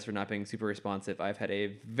apologize for not being super responsive. I've had a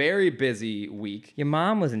very busy week. Your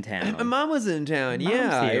mom was in town. My mom was in town. Mom's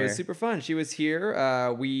Yeah, it here. was super fun. She was here.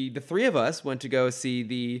 The three of us went to go see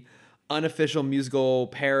the unofficial musical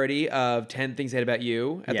parody of 10 Things I Hate About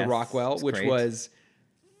You at the Yes, Rockwell, it's which great. was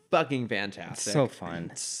fucking fantastic. So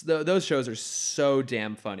fun. Those shows are so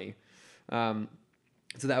damn funny.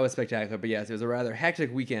 So that was spectacular. But yes, it was a rather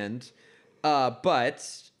hectic weekend. But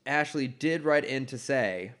Ashley did write in to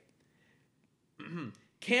say,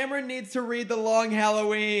 Cameron needs to read The Long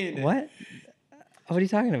Halloween. What? What are you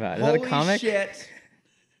talking about? Is Holy that a comic? shit.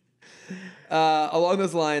 Along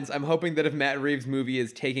those lines, I'm hoping that if Matt Reeves' movie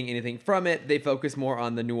is taking anything from it, they focus more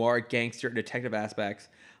on the noir, gangster, and detective aspects.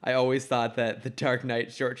 I always thought that The Dark Knight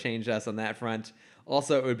shortchanged us on that front.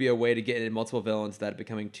 Also, it would be a way to get in multiple villains without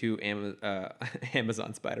becoming too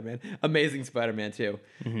Amazon Spider-Man. Amazing Spider-Man, too.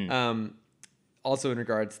 Also, in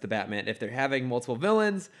regards to the Batman, if they're having multiple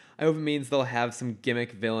villains, I hope it means they'll have some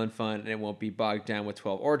gimmick villain fun and it won't be bogged down with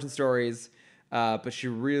 12 origin stories. But she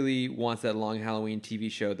really wants that Long Halloween TV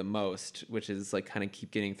show the most, which is like kind of keep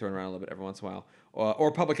getting thrown around a little bit every once in a while.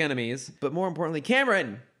 Or Public Enemies. But more importantly,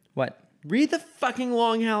 Cameron, What? read the fucking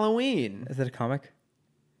Long Halloween. Is it a comic?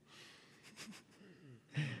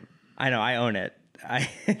 I know. I own it.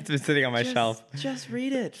 It's been sitting on my shelf Just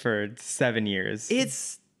read it. for 7 years.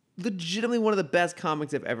 It's legitimately one of the best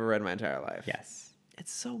comics I've ever read in my entire life. Yes.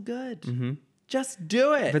 It's so good. Just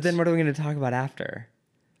do it. But then what are we going to talk about after?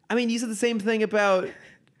 I mean, you said the same thing about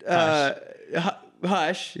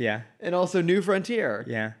Hush. Yeah. And also New Frontier.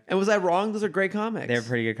 Yeah. And was I wrong? Those are great comics. They're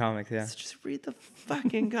pretty good comics, yeah. So just read the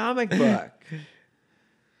fucking comic book.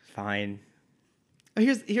 Fine.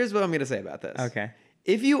 Here's what I'm going to say about this. Okay.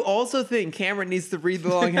 If you also think Cameron needs to read The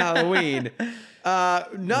Long Halloween,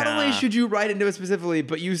 not only should you write into it specifically,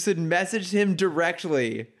 but you should message him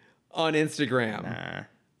directly on Instagram. Nah.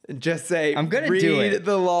 And just say, I'm gonna read do it.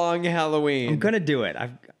 The Long Halloween. I'm going to do it.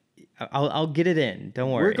 I'll get it in. Don't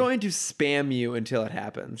worry. We're going to spam you until it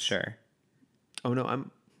happens. Sure. Oh no,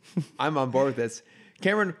 I'm on board with this.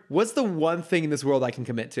 Cameron, what's the one thing in this world I can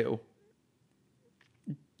commit to?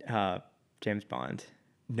 James Bond.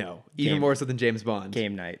 No. Even more so than James Bond.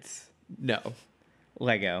 Game nights. No.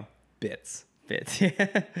 Lego. Bits. Bits.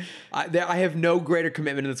 I have no greater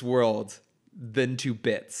commitment in this world than to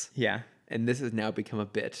bits. Yeah. And this has now become a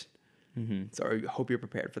bit. So I hope you're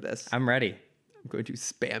prepared for this. I'm ready. I'm going to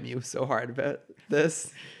spam you so hard about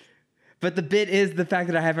this. But the bit is the fact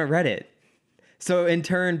that I haven't read it. So in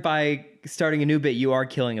turn, by starting a new bit, you are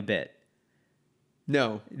killing a bit.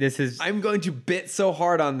 No. This is... I'm going to bit so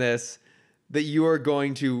hard on this that you are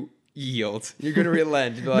going to yield. You're going to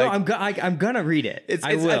relent. You're like, no, I'm gonna read it. It's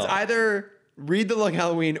will. either read The Long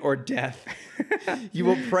Halloween or death. You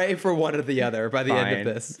will pray for one or the other by the end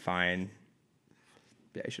of this. Fine.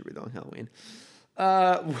 Yeah, I should read The Long Halloween.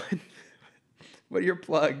 What are your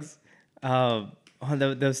plugs? There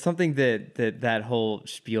was something that whole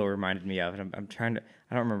spiel reminded me of, and I'm trying to...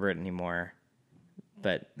 I don't remember it anymore,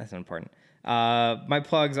 but that's not important. My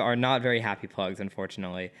plugs are not very happy plugs,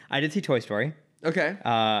 unfortunately. I did see Toy Story. Okay.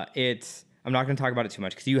 I'm not going to talk about it too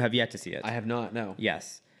much because you have yet to see it. I have not, no.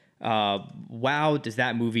 Yes. Wow, does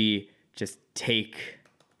that movie just take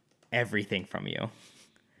everything from you?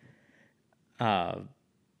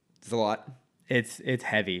 It's a lot. It's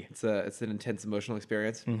heavy. It's an intense emotional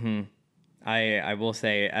experience. Mm-hmm. I will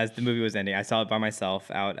say, as the movie was ending, I saw it by myself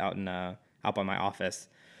out by my office.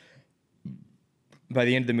 By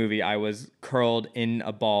the end of the movie, I was curled in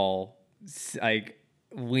a ball, like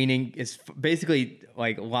leaning, is basically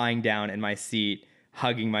like lying down in my seat,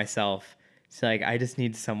 hugging myself. So like, I just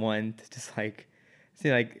need someone to just like see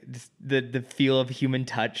like just the feel of human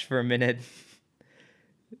touch for a minute,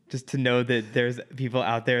 just to know that there's people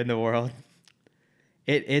out there in the world.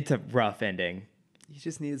 It's a rough ending. You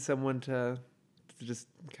just need someone to just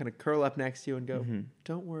kind of curl up next to you and go,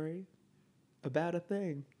 "Don't worry about a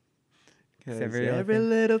thing." Every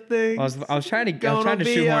little thing. I was trying to shoehorn it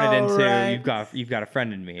into right. You've got a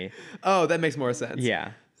friend in me. Oh, that makes more sense.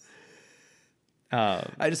 Yeah.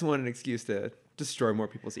 I just want an excuse to destroy more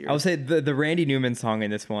people's ears. I would say the Randy Newman song in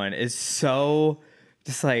this one is so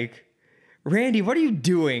just like, Randy, what are you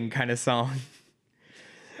doing kind of song.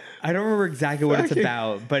 I don't remember exactly what it's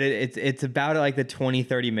about, but it's about like the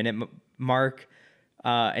 20-30 minute mark,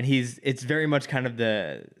 and it's very much kind of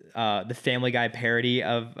the Family Guy parody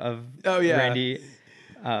of Randy.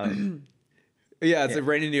 Yeah, it's like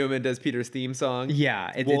Randy Newman does Peter's theme song.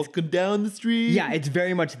 Yeah, Walking down the street. Yeah, it's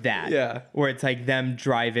very much that. Yeah, where it's like them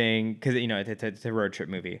driving because it's a road trip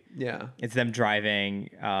movie. Yeah, it's them driving,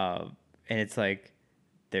 and it's like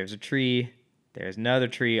there's a tree, there's another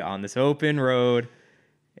tree on this open road.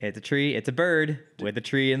 It's a tree, it's a bird with a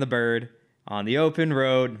tree and the bird on the open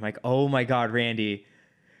road. I'm like, oh my God, Randy,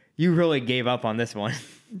 you really gave up on this one.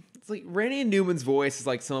 It's like Randy Newman's voice is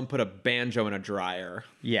like someone put a banjo in a dryer.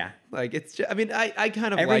 Yeah. Like it's just, I mean, I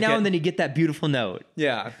kind of every like now it. and then you get that beautiful note.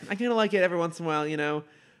 Yeah. I kind of like it every once in a while,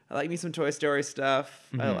 I like me some Toy Story stuff.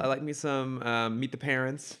 Mm-hmm. I like me some Meet the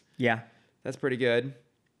Parents. Yeah. That's pretty good.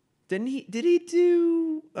 Did he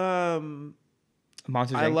do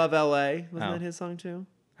Monsters I Inc? Love LA? Wasn't that his song too?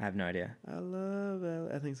 I have no idea. I love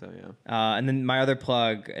LA. I think so, yeah. And then my other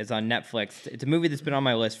plug is on Netflix. It's a movie that's been on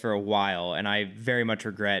my list for a while, and I very much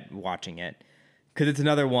regret watching it because it's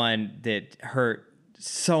another one that hurt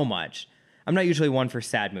so much. I'm not usually one for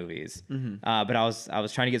sad movies, but I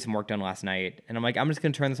was trying to get some work done last night, and I'm like, I'm just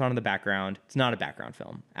going to turn this on in the background. It's not a background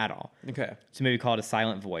film at all. Okay. It's a movie called A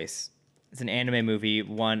Silent Voice. It's an anime movie,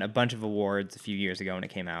 won a bunch of awards a few years ago when it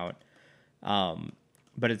came out.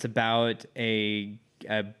 But it's about a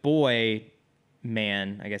boy,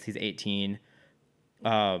 man, I guess he's 18,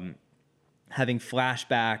 having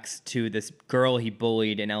flashbacks to this girl he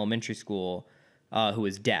bullied in elementary school who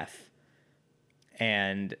was deaf.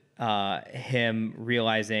 And him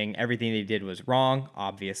realizing everything they did was wrong,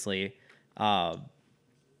 obviously.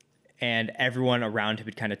 And everyone around him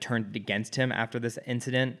had kind of turned against him after this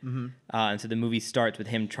incident. And so the movie starts with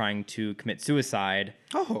him trying to commit suicide.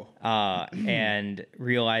 And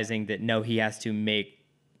realizing that, no, he has to make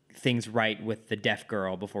things right with the deaf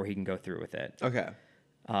girl before he can go through with it. Okay.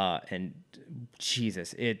 And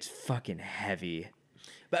Jesus, it's fucking heavy.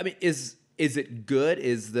 But I mean, is it good?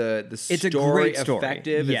 Is the story it's a great story.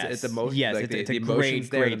 Effective? Yes. It's emotion. Yes, like it's the a emotions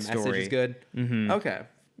great there, the story. message is good. Okay.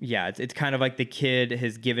 Yeah, it's kind of like the kid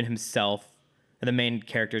has given himself, the main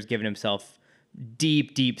character has given himself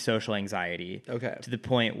deep social anxiety. Okay. To the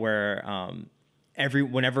point where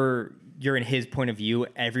whenever you're in his point of view,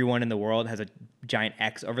 everyone in the world has a giant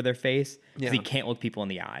X over their face because he can't look people in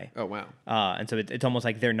the eye. Oh, wow. And so it's almost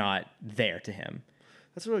like they're not there to him.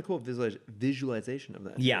 That's a really cool visualization of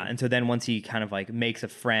that. Yeah, and so then once he kind of like makes a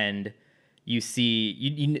friend, you see,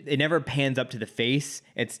 it never pans up to the face.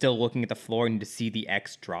 It's still looking at the floor and you just see the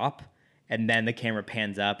X drop. And then the camera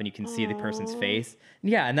pans up and you can see the person's face.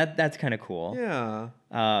 Yeah, and that's kind of cool. Yeah.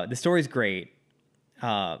 The story's great.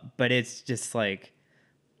 But it's just like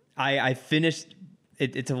I finished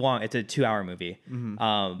it. It's a 2-hour movie.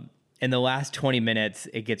 In the last 20 minutes,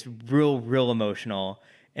 it gets real emotional.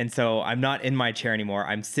 And so I'm not in my chair anymore.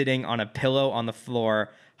 I'm sitting on a pillow on the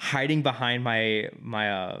floor, hiding behind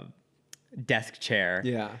my desk chair.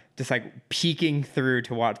 Yeah. Just like peeking through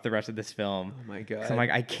to watch the rest of this film. Oh my God. 'Cause I'm like,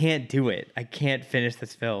 I can't do it. I can't finish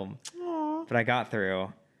this film. Aww. But I got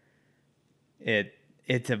through.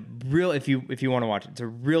 It's a real, if you want to watch it, it's a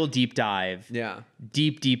real deep dive. Yeah.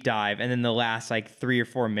 Deep dive. And then the last like 3 or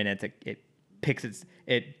 4 minutes,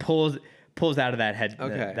 it pulls out of that head,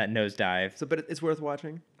 Okay. that nosedive. So, but it's worth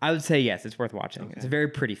watching. I would say yes, it's worth watching. Okay. It's a very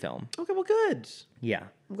pretty film. Okay, well, good. Yeah.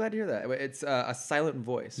 I'm glad to hear that. It's a silent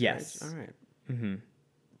voice. Yes. Right? All right. Mm-hmm.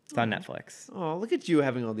 It's on Netflix. Oh, look at you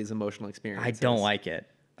having all these emotional experiences. I don't like it.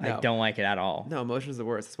 No. I don't like it at all. No, emotions are the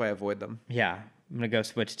worst. That's why I avoid them. Yeah. I'm going to go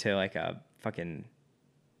switch to like a fucking,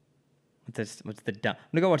 I'm going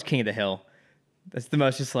to go watch King of the Hill. That's the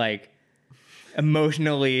most just like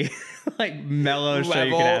emotionally like mellow show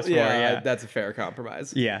you could ask for. Yeah. That's a fair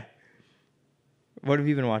compromise. Yeah. What have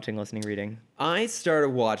you been watching, listening, reading? I started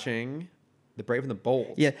watching The Brave and the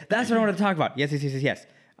Bold. Yeah, that's what I wanted to talk about. Yes.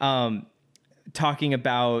 Talking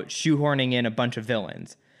about shoehorning in a bunch of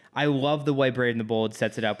villains. I love the way Brave and the Bold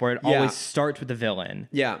sets it up, where it always starts with a villain.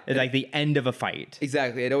 Yeah. It's like the end of a fight.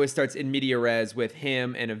 Exactly. It always starts in media res with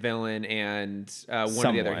him and a villain and one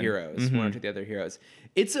of the other heroes. Mm-hmm. One or two of the other heroes.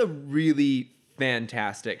 It's a really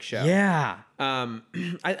fantastic show. Yeah.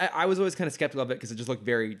 I was always kind of skeptical of it because it just looked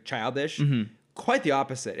very childish. Mm-hmm. Quite the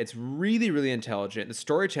opposite. It's really, really intelligent. The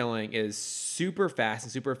storytelling is super fast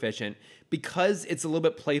and super efficient. Because it's a little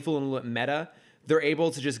bit playful and a little bit meta, they're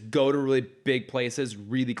able to just go to really big places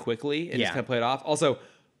really quickly and just kind of play it off. Also,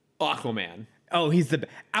 Aquaman. Oh, he's the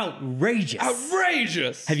outrageous.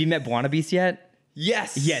 Outrageous. Have you met Buona Beast yet?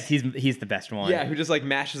 Yes. Yes, he's the best one. Yeah, who just like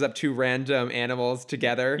mashes up two random animals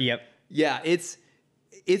together. Yep. Yeah, it's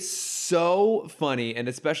so funny, and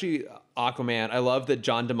especially Aquaman. I love that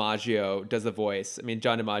John DiMaggio does the voice. I mean,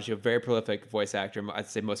 John DiMaggio, very prolific voice actor. I'd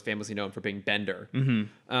say most famously known for being Bender.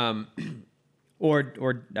 Mm-hmm. Or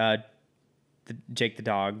Jake the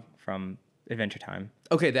dog from Adventure Time.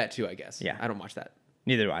 Okay, that too, I guess. Yeah. I don't watch that.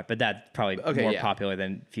 Neither do I, but that's probably more popular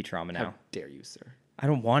than Futurama now. How dare you, sir? I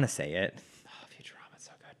don't want to say it. Oh, Futurama's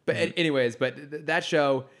so good. But anyways, that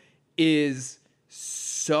show is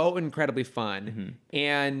so incredibly fun,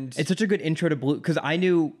 and it's such a good intro to Blue, because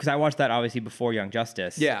I watched that obviously before Young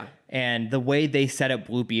Justice. Yeah. And the way they set up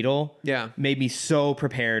Blue Beetle made me so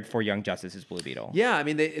prepared for Young Justice's Blue Beetle. Yeah, I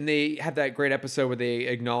mean, they have that great episode where they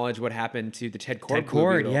acknowledge what happened to the Ted Kord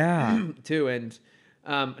Blue Beetle, yeah, too. And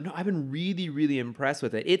no, I've been really, really impressed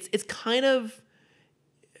with it. It's kind of,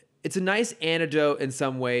 it's a nice antidote in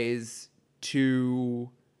some ways to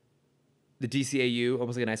the DCAU,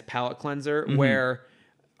 almost like a nice palate cleanser, where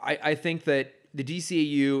I think that the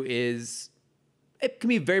DCAU it can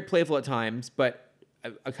be very playful at times, but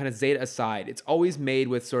a kind of Zeta aside, it's always made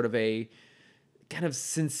with sort of a kind of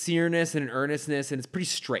sincereness and an earnestness, and it's pretty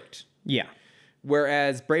straight. Yeah.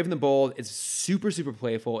 Whereas Brave and the Bold is super, super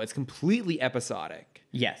playful. It's completely episodic.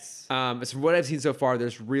 Yes. So from what I've seen so far,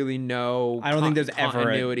 there's really no I don't think there's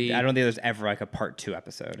continuity. I don't think there's ever like a part 2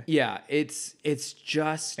 episode. Yeah, it's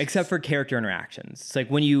just except for character interactions. It's like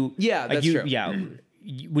when you that's true. Yeah,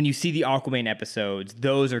 when you see the Aquaman episodes,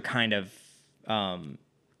 those are kind of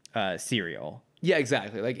serial. Yeah,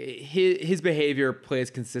 exactly. Like his behavior plays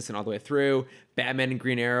consistent all the way through. Batman and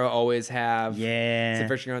Green Arrow always have some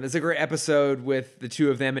friction going. There's a great episode with the two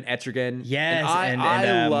of them and Etrigan. Yes, and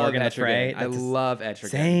I love Morgan Le Etrigan. Fay. I love Etrigan.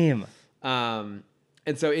 Same.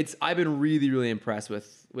 And so I've been really, really impressed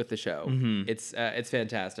with the show. It's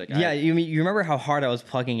fantastic. Yeah, you remember how hard I was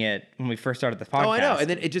plugging it when we first started the podcast? Oh, I know. And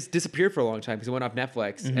then it just disappeared for a long time because it went off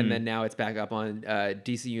Netflix, and then now it's back up on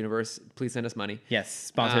DC Universe. Please send us money. Yes,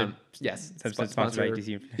 sponsored. Yes, sponsored by DC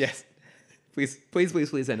Universe. Yes,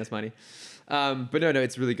 please send us money. But no,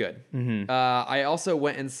 it's really good. I also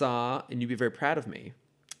went and saw, and you'd be very proud of me,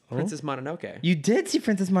 Princess Mononoke. You did see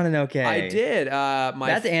Princess Mononoke. I did.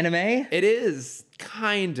 That's anime. It is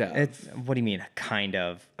kind of. What do you mean, kind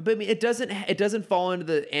of? But I mean, it doesn't fall into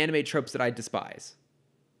the anime tropes that I despise.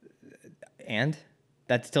 And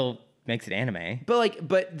that still makes it anime.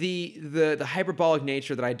 But the hyperbolic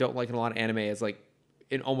nature that I don't like in a lot of anime is like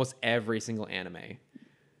in almost every single anime.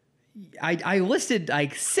 I listed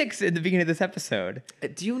like 6 in the beginning of this episode.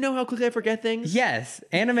 Do you know how quickly I forget things? Yes.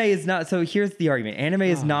 Anime is not. So here's the argument. Anime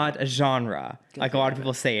is not a genre like a lot of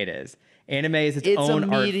people say it is. Anime is its It's own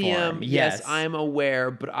a art medium. form. Yes, I'm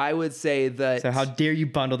aware, but I would say that. So how dare you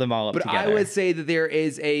bundle them all up But together? I would say that there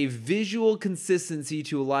is a visual consistency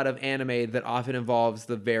to a lot of anime that often involves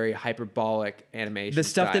the very hyperbolic animation. the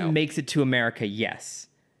stuff style. that makes it to America, yes,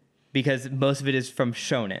 because most of it is from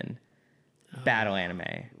shonen, battle anime.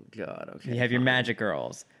 God, okay. You have your fine. magic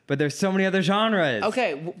girls, but there's so many other genres.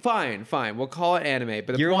 Okay, fine. We'll call it anime.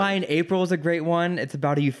 But the Your point, Lie in April is a great one. It's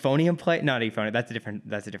about a euphonium play. Not a euphonium. That's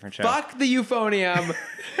a different show. fuck the euphonium.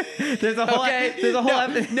 There's a whole. Okay. There's a whole.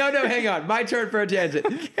 No, hang on. My turn for a tangent.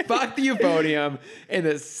 Fuck the euphonium. In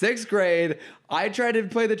the 6th grade, I tried to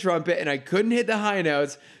play the trumpet and I couldn't hit the high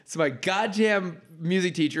notes. So my goddamn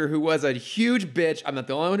music teacher, who was a huge bitch, I'm not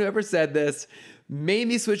the only one who ever said this, made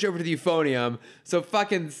me switch over to the euphonium. So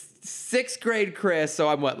fucking 6th grade Chris, so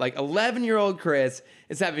I'm 11-year-old Chris,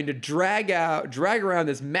 is having to drag around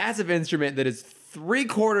this massive instrument that is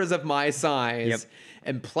 3/4 of my size Yep.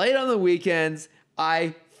 and play it on the weekends.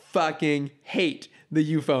 I fucking hate the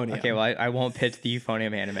euphonium. Okay, well, I won't pitch the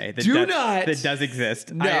euphonium anime. That does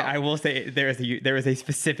exist. No. I will say there is a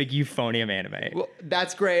specific euphonium anime. Well,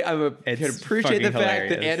 that's great. I can It's appreciate the fucking fact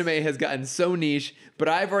that hilarious. anime has gotten so niche, but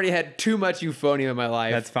I've already had too much euphonium in my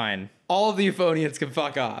life. That's fine. All of the euphoniums can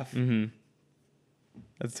fuck off.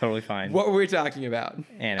 That's totally fine. What were we talking about?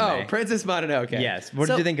 Anime. Oh, Princess Mononoke. Yes. What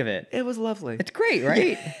did you think of it? It was lovely. It's great,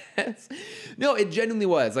 right? Yes. No, it genuinely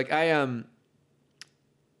was. Like I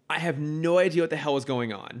have no idea what the hell was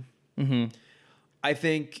going on. I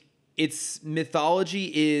think its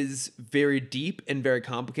mythology is very deep and very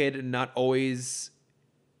complicated and not always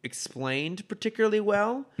explained particularly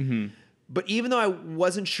well. But even though I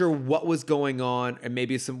wasn't sure what was going on and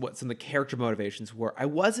maybe what some of the character motivations were, I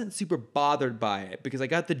wasn't super bothered by it because I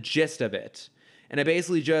got the gist of it. And I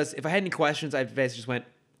basically just, if I had any questions, I basically just went,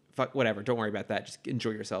 fuck, whatever, don't worry about that. Just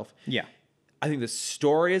enjoy yourself. Yeah. I think the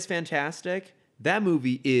story is fantastic. That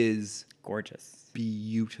movie is Gorgeous.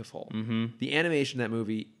 beautiful. The animation in that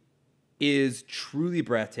movie is truly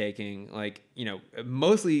breathtaking. Like,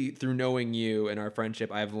 mostly through knowing you and our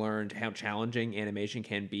friendship, I've learned how challenging animation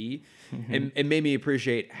can be. And it made me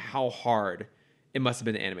appreciate how hard it must have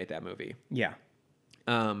been to animate that movie. Yeah.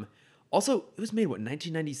 Also, it was made,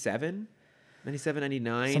 1997? 97,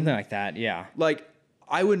 99? Something like that. Yeah. Like,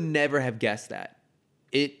 I would never have guessed that.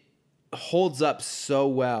 It holds up so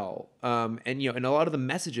well. And a lot of the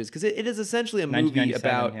messages, because it is essentially a movie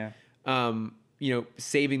about,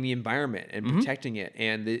 saving the environment and protecting it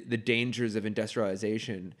and the dangers of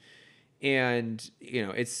industrialization. And,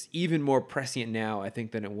 it's even more prescient now, I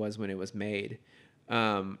think, than it was when it was made.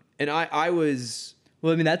 And I was...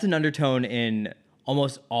 Well, I mean, that's an undertone in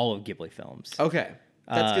almost all of Ghibli films. Okay.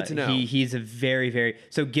 That's good to know. He's a very, very...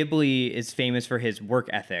 So Ghibli is famous for his work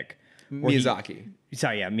ethic. Miyazaki.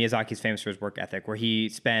 Miyazaki's famous for his work ethic, where he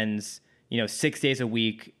spends, 6 days a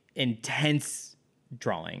week, intense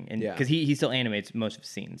drawing. And because he still animates most of his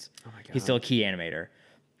scenes. Oh my God. He's still a key animator.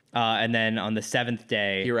 And then on the 7th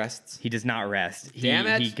day... He rests. He does not rest. Damn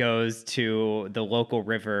it. He goes to the local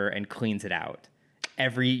river and cleans it out.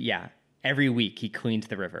 Every week he cleans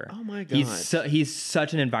the river. Oh my God. He's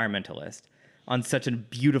such an environmentalist on such a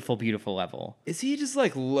beautiful, beautiful level. Is he just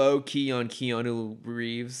like low key on Keanu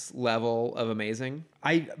Reeves level of amazing?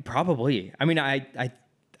 Probably. I mean, I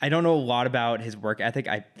don't know a lot about his work ethic.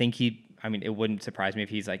 I think it wouldn't surprise me if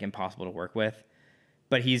he's like impossible to work with,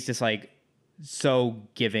 but he's just like so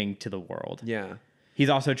giving to the world. Yeah. He's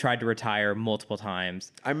also tried to retire multiple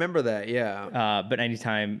times. I remember that, yeah. But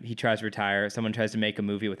anytime he tries to retire, someone tries to make a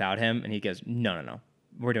movie without him, and he goes, no.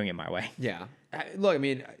 We're doing it my way. Yeah. Look, I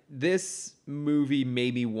mean, this movie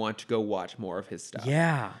made me want to go watch more of his stuff.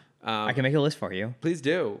 Yeah. I can make a list for you. Please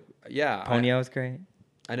do. Yeah. Ponyo is great.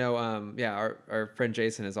 I know, our friend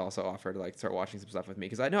Jason has also offered to like start watching some stuff with me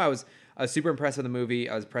because I know I was super impressed with the movie.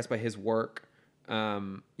 I was impressed by his work. I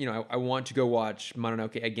want to go watch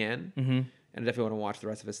Mononoke again. And I definitely want to watch the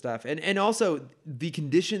rest of his stuff. And also, the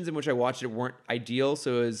conditions in which I watched it weren't ideal.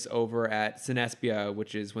 So it was over at Cinespia,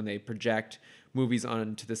 which is when they project movies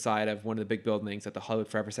onto the side of one of the big buildings at the Hollywood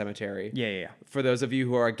Forever Cemetery. Yeah. For those of you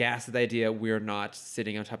who are aghast at the idea, we're not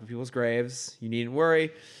sitting on top of people's graves. You needn't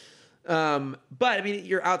worry. But, I mean,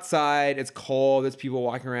 you're outside. It's cold. There's people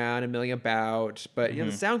walking around and milling about. But,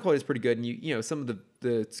 the sound quality is pretty good. And, some of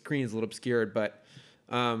the screen is a little obscured. But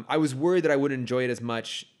I was worried that I wouldn't enjoy it as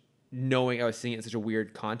much knowing I was seeing it in such a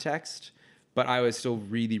weird context, but I was still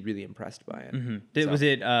really, really impressed by it. Was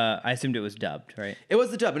it? I assumed it was dubbed, right? It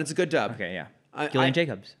was the dub, and it's a good dub. Okay, yeah. Gillian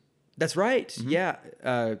Jacobs. That's right. Yeah,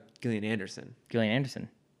 Gillian Anderson. Gillian Anderson.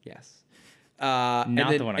 Yes. Not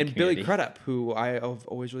the one on and Billy Community. Crudup, who I have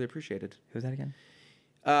always really appreciated. Who's that again?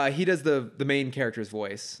 He does the main character's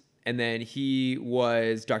voice and then he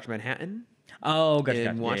was Dr. Manhattan Oh, gotcha. in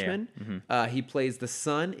gotcha. Watchmen. Yeah, yeah. He plays the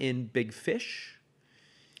son in Big Fish.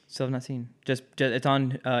 Still have not seen. Just it's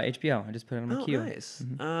on HBO. I just put it on my Oh, queue. nice.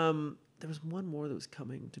 There was one more that was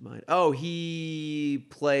coming to mind. Oh, he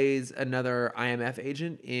plays another IMF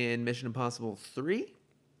agent in Mission Impossible 3.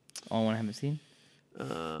 Only one I haven't seen.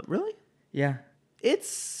 Really? Yeah.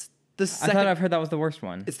 It's the I second. thought I've heard that was the worst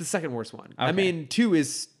one. It's the second worst one. I Okay. mean, 2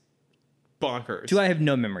 is bonkers. 2 I have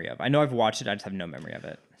no memory of. I know I've watched it. I just have no memory of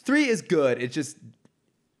it. 3 is good. It's just,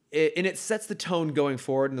 and it sets the tone going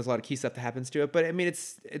forward, and there's a lot of key stuff that happens to it. But I mean,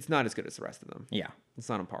 it's not as good as the rest of them. Yeah. It's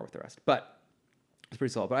not on par with the rest, but it's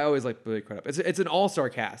pretty solid. But I always like Billy Crudup. It's an all-star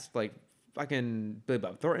cast. Like fucking Billy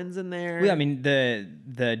Bob Thornton's in there. Well, I mean,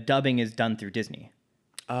 the dubbing is done through Disney.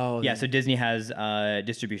 Oh Yeah, so Disney has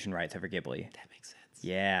distribution rights over Ghibli. that makes sense.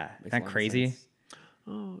 Yeah. Makes Isn't a that lot of crazy? sense.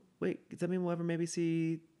 Oh wait, does that mean we'll ever maybe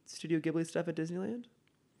see Studio Ghibli stuff at Disneyland?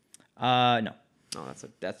 No. Oh, that's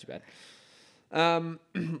too bad.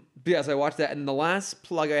 But yeah, so I watched that, and the last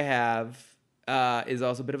plug I have is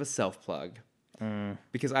also a bit of a self plug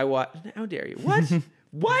because I watched. How dare you? What?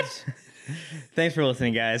 What? Thanks for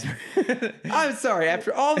listening, guys. I'm sorry.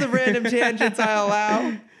 After all the random tangents I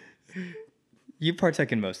allow, You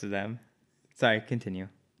partook in most of them. Sorry, continue.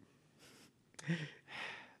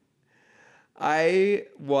 I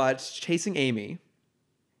watched Chasing Amy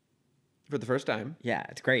for the first time Yeah,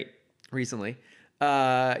 it's great. recently.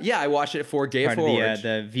 Yeah, I watched it for Gay Part Forward. of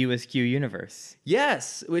the View Askew universe.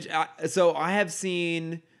 Yes, so I have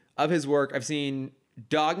seen of his work. I've seen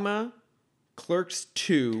Dogma, Clerks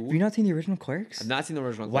 2. Have you not seen the original Clerks? I've not seen the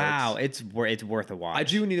original Wow, Clerks. it's worth a watch. I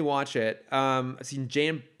do need to watch it. I've seen Jay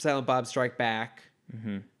and Silent Bob Strike Back,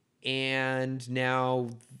 and now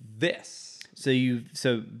this.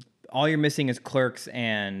 So all you're missing is Clerks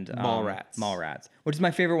and Mallrats. Mallrats, which is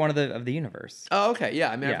my favorite one of the universe. Oh, okay,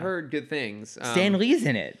 yeah. I mean, I've Yeah. heard good things. Stan Lee's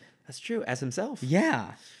in it. That's true, as himself.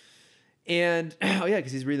 Yeah. And oh yeah,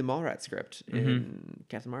 because he's reading the Mallrats script in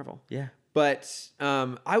Captain Marvel. Yeah. But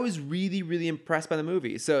I was really, really impressed by the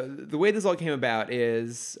movie. So the way this all came about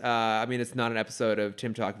is, I mean, it's not an episode of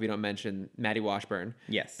Tim Talk if you don't mention Maddie Washburn.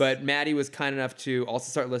 Yes. But Maddie was kind enough to also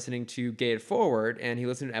start listening to Gay It Forward, and he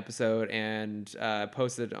listened to an episode and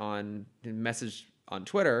posted on message on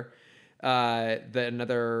Twitter that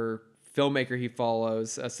another filmmaker he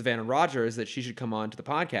follows, Savannah Rogers, that she should come on to the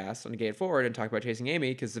podcast on Gay It Forward and talk about Chasing Amy,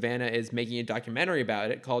 because Savannah is making a documentary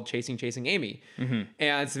about it called Chasing Amy.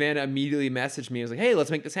 And Savannah immediately messaged me and was like, hey,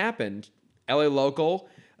 let's make this happen. LA Local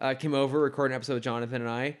came over, recorded an episode with Jonathan and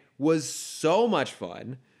I. Was so much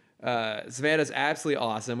fun. Savannah's absolutely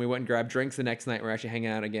awesome. We went and grabbed drinks the next night. We're actually hanging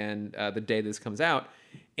out again the day this comes out.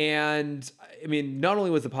 And I mean, not only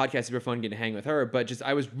was the podcast super fun getting to hang with her, but just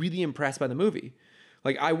I was really impressed by the movie.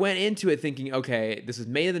 Like, I went into it thinking, okay, this was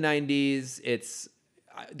made in the 90s.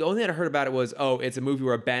 The only thing I heard about it was, oh, it's a movie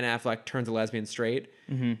where Ben Affleck turns a lesbian straight.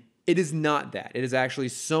 It is not that. It is actually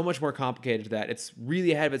so much more complicated than that. It's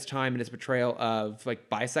really ahead of its time in its portrayal of, like,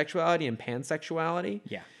 bisexuality and pansexuality.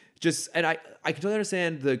 Yeah. And I can totally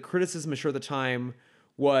understand the criticism, I'm sure, at the time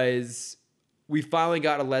was we finally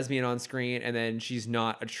got a lesbian on screen, and then she's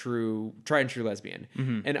not a tried and true lesbian.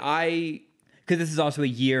 And Because this is also a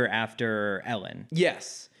year after Ellen.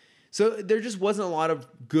 yes. So there just wasn't a lot of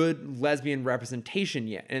good lesbian representation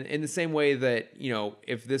yet. And in the same way that, you know,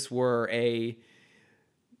 if this were a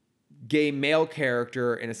gay male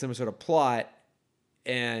character in a similar sort of plot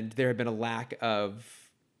and there had been a lack of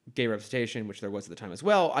gay representation, which there was at the time as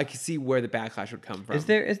well, I could see where the backlash would come from.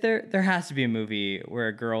 There has to be a movie where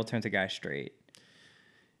a girl turns a guy straight.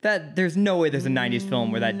 There's no way there's a 90s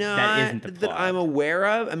film where that isn't the plot. That I'm aware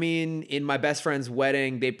of. I mean, in My Best Friend's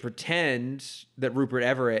Wedding, they pretend that Rupert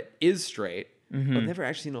Everett is straight, but I've never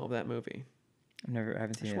actually seen all of that movie. I haven't I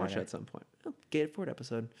seen should it. watch that at some point. Oh, Gay It Forward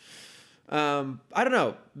episode. I don't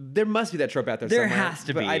know. There must be that trope out there. There somewhere, has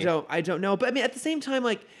to but be. I don't know. But I mean, at the same time,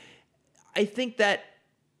 like, I think that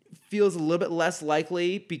feels a little bit less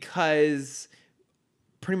likely because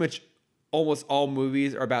pretty much almost all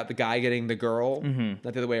movies are about the guy getting the girl,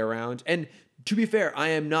 not the other way around. And to be fair, I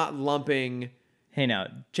am not lumping. Hey, now,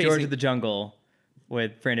 Chasing- George of the Jungle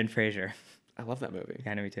with Brendan Fraser. I love that movie.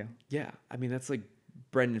 Yeah, I know, me too. Yeah, I mean that's like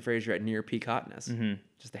Brendan Fraser at near peak hotness.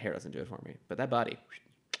 Just the hair doesn't do it for me, but that body,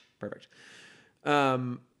 perfect.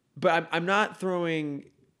 But I'm not throwing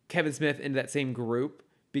Kevin Smith into that same group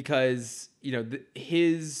because you know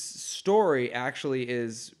his story actually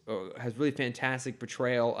has really fantastic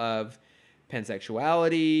portrayal of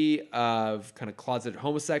pansexuality, of kind of closeted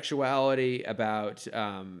homosexuality, about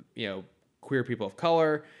queer people of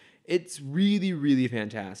color. It's really, really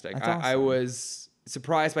fantastic. That's I awesome. was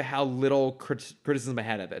surprised by how little criticism I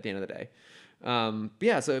had of it at the end of the day. But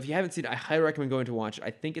yeah, so if you haven't seen it, I highly recommend going to watch it.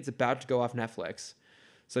 I think it's about to go off Netflix.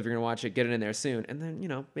 So if you're going to watch it, get it in there soon. And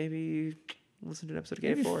then, maybe listen to an episode of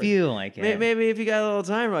Gay Forward. Feel like it. Maybe if you got a little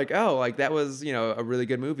time, like, oh, like that was, a really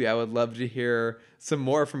good movie. I would love to hear some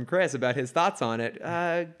more from Chris about his thoughts on it.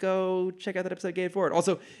 Go check out that episode of Gay Forward.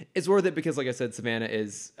 Also, it's worth it because, like I said, Savannah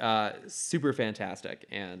is super fantastic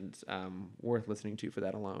and worth listening to for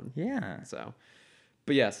that alone. Yeah. So,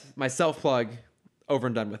 but yes, my self-plug, over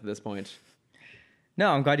and done with at this point.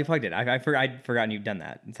 No, I'm glad you plugged it. I'd forgotten you've done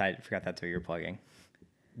that. I forgot that's what you were plugging.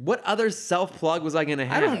 What other self-plug was I going to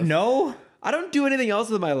have? I don't know. I don't do anything else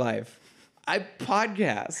with my life. I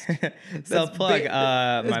podcast. Self-plug.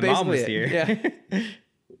 My mom was here. Yeah.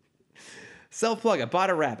 Self-plug. I bought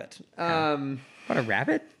a rabbit. Bought a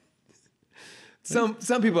rabbit? Some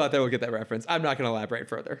people out there will get that reference. I'm not going to elaborate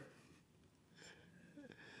further.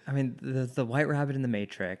 I mean, the White Rabbit in the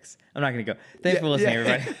Matrix. I'm not going to go. Thanks for listening,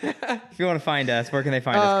 everybody. If you want to find us, where can they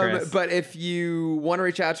find us, Chris? But if you want to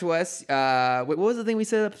reach out to us, what was the thing we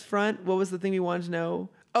said up front? What was the thing we wanted to know?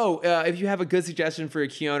 Oh, if you have a good suggestion for a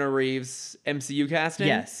Keanu Reeves MCU casting.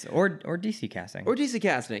 Yes, or DC casting. Or DC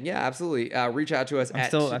casting. Yeah, absolutely. Reach out to us.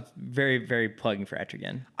 I'm very, very plugging for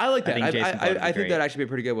Etrigan. I like that. I think great. that'd actually be a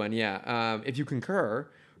pretty good one. Yeah. If you concur,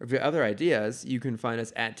 or if you have other ideas, you can find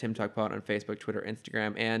us at Tim Talk Pod on Facebook, Twitter,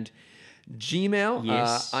 Instagram, and Gmail.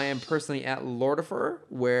 Yes. I am personally at Lordifer,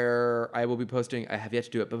 where I will be posting. I have yet to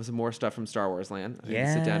do it, but some more stuff from Star Wars Land. I need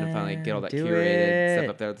to sit down and finally get all that curated stuff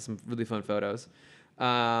up there with some really fun photos.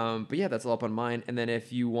 But yeah, that's all up on mine. And then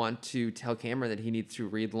if you want to tell Cameron that he needs to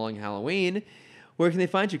read Long Halloween, where can they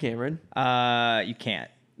find you, Cameron? You can't.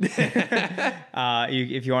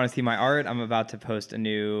 If you want to see my art, I'm about to post a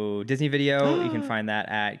new Disney video. You can find that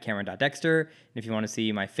at Cameron.Dexter. And if you want to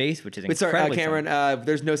see my face, which is incredibly Cameron,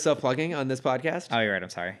 there's no self-plugging on this podcast. Oh, you're right. I'm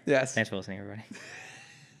sorry. Yes. Thanks for listening, everybody.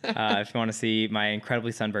 If you want to see my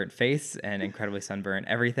incredibly sunburnt face and incredibly sunburnt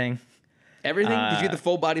everything. Everything? Did you get the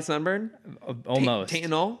full body sunburn? Almost. Taint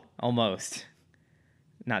and all? Almost.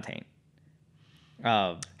 Not taint.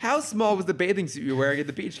 How small was the bathing suit you were wearing at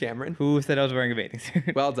the beach, Cameron? Who said I was wearing a bathing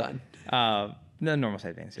suit? Well done. No, normal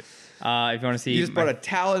size bathing suit. If you want to see... You just brought a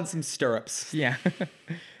towel and some stirrups. Yeah.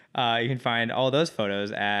 You can find all those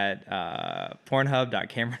photos at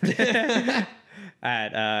pornhub.cameron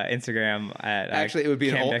at Instagram at Actually, it would be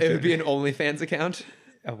an OnlyFans account.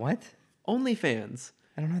 A what? OnlyFans.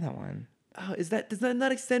 I don't know that one. Oh, does that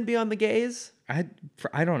not extend beyond the gays? I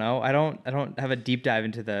don't know. I don't have a deep dive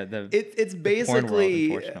into the It's basically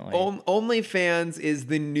porn world, unfortunately. OnlyFans is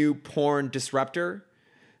the new porn disruptor.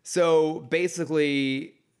 So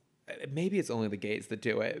basically, maybe it's only the gays that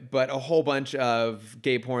do it, but a whole bunch of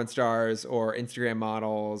gay porn stars or Instagram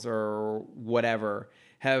models or whatever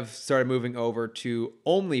have started moving over to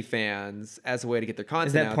OnlyFans as a way to get their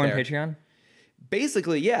content out there. Is that porn Patreon?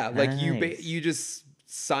 Basically, yeah. Like Nice. you just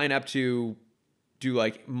sign up to do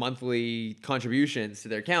like monthly contributions to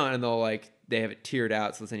their account, and they have it tiered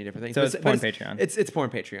out, so they'll send you different things. So it's porn Patreon. It's porn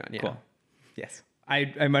Patreon. Yeah. Cool. Yes.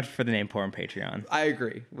 I much prefer the name porn Patreon. I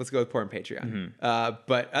agree. Let's go with porn Patreon. Mm-hmm.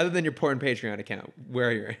 But other than your porn Patreon account, where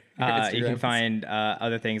are your Instagrams? You can find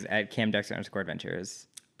other things at CamDexter_adventures.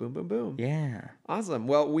 Boom, boom, boom. Yeah. Awesome.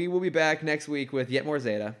 Well, we will be back next week with yet more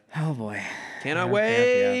Zeta. Oh boy. Cannot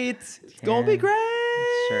wait. It's gonna be great.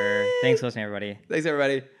 Sure. Thanks for listening, everybody. Thanks,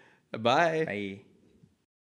 everybody. Bye. Bye.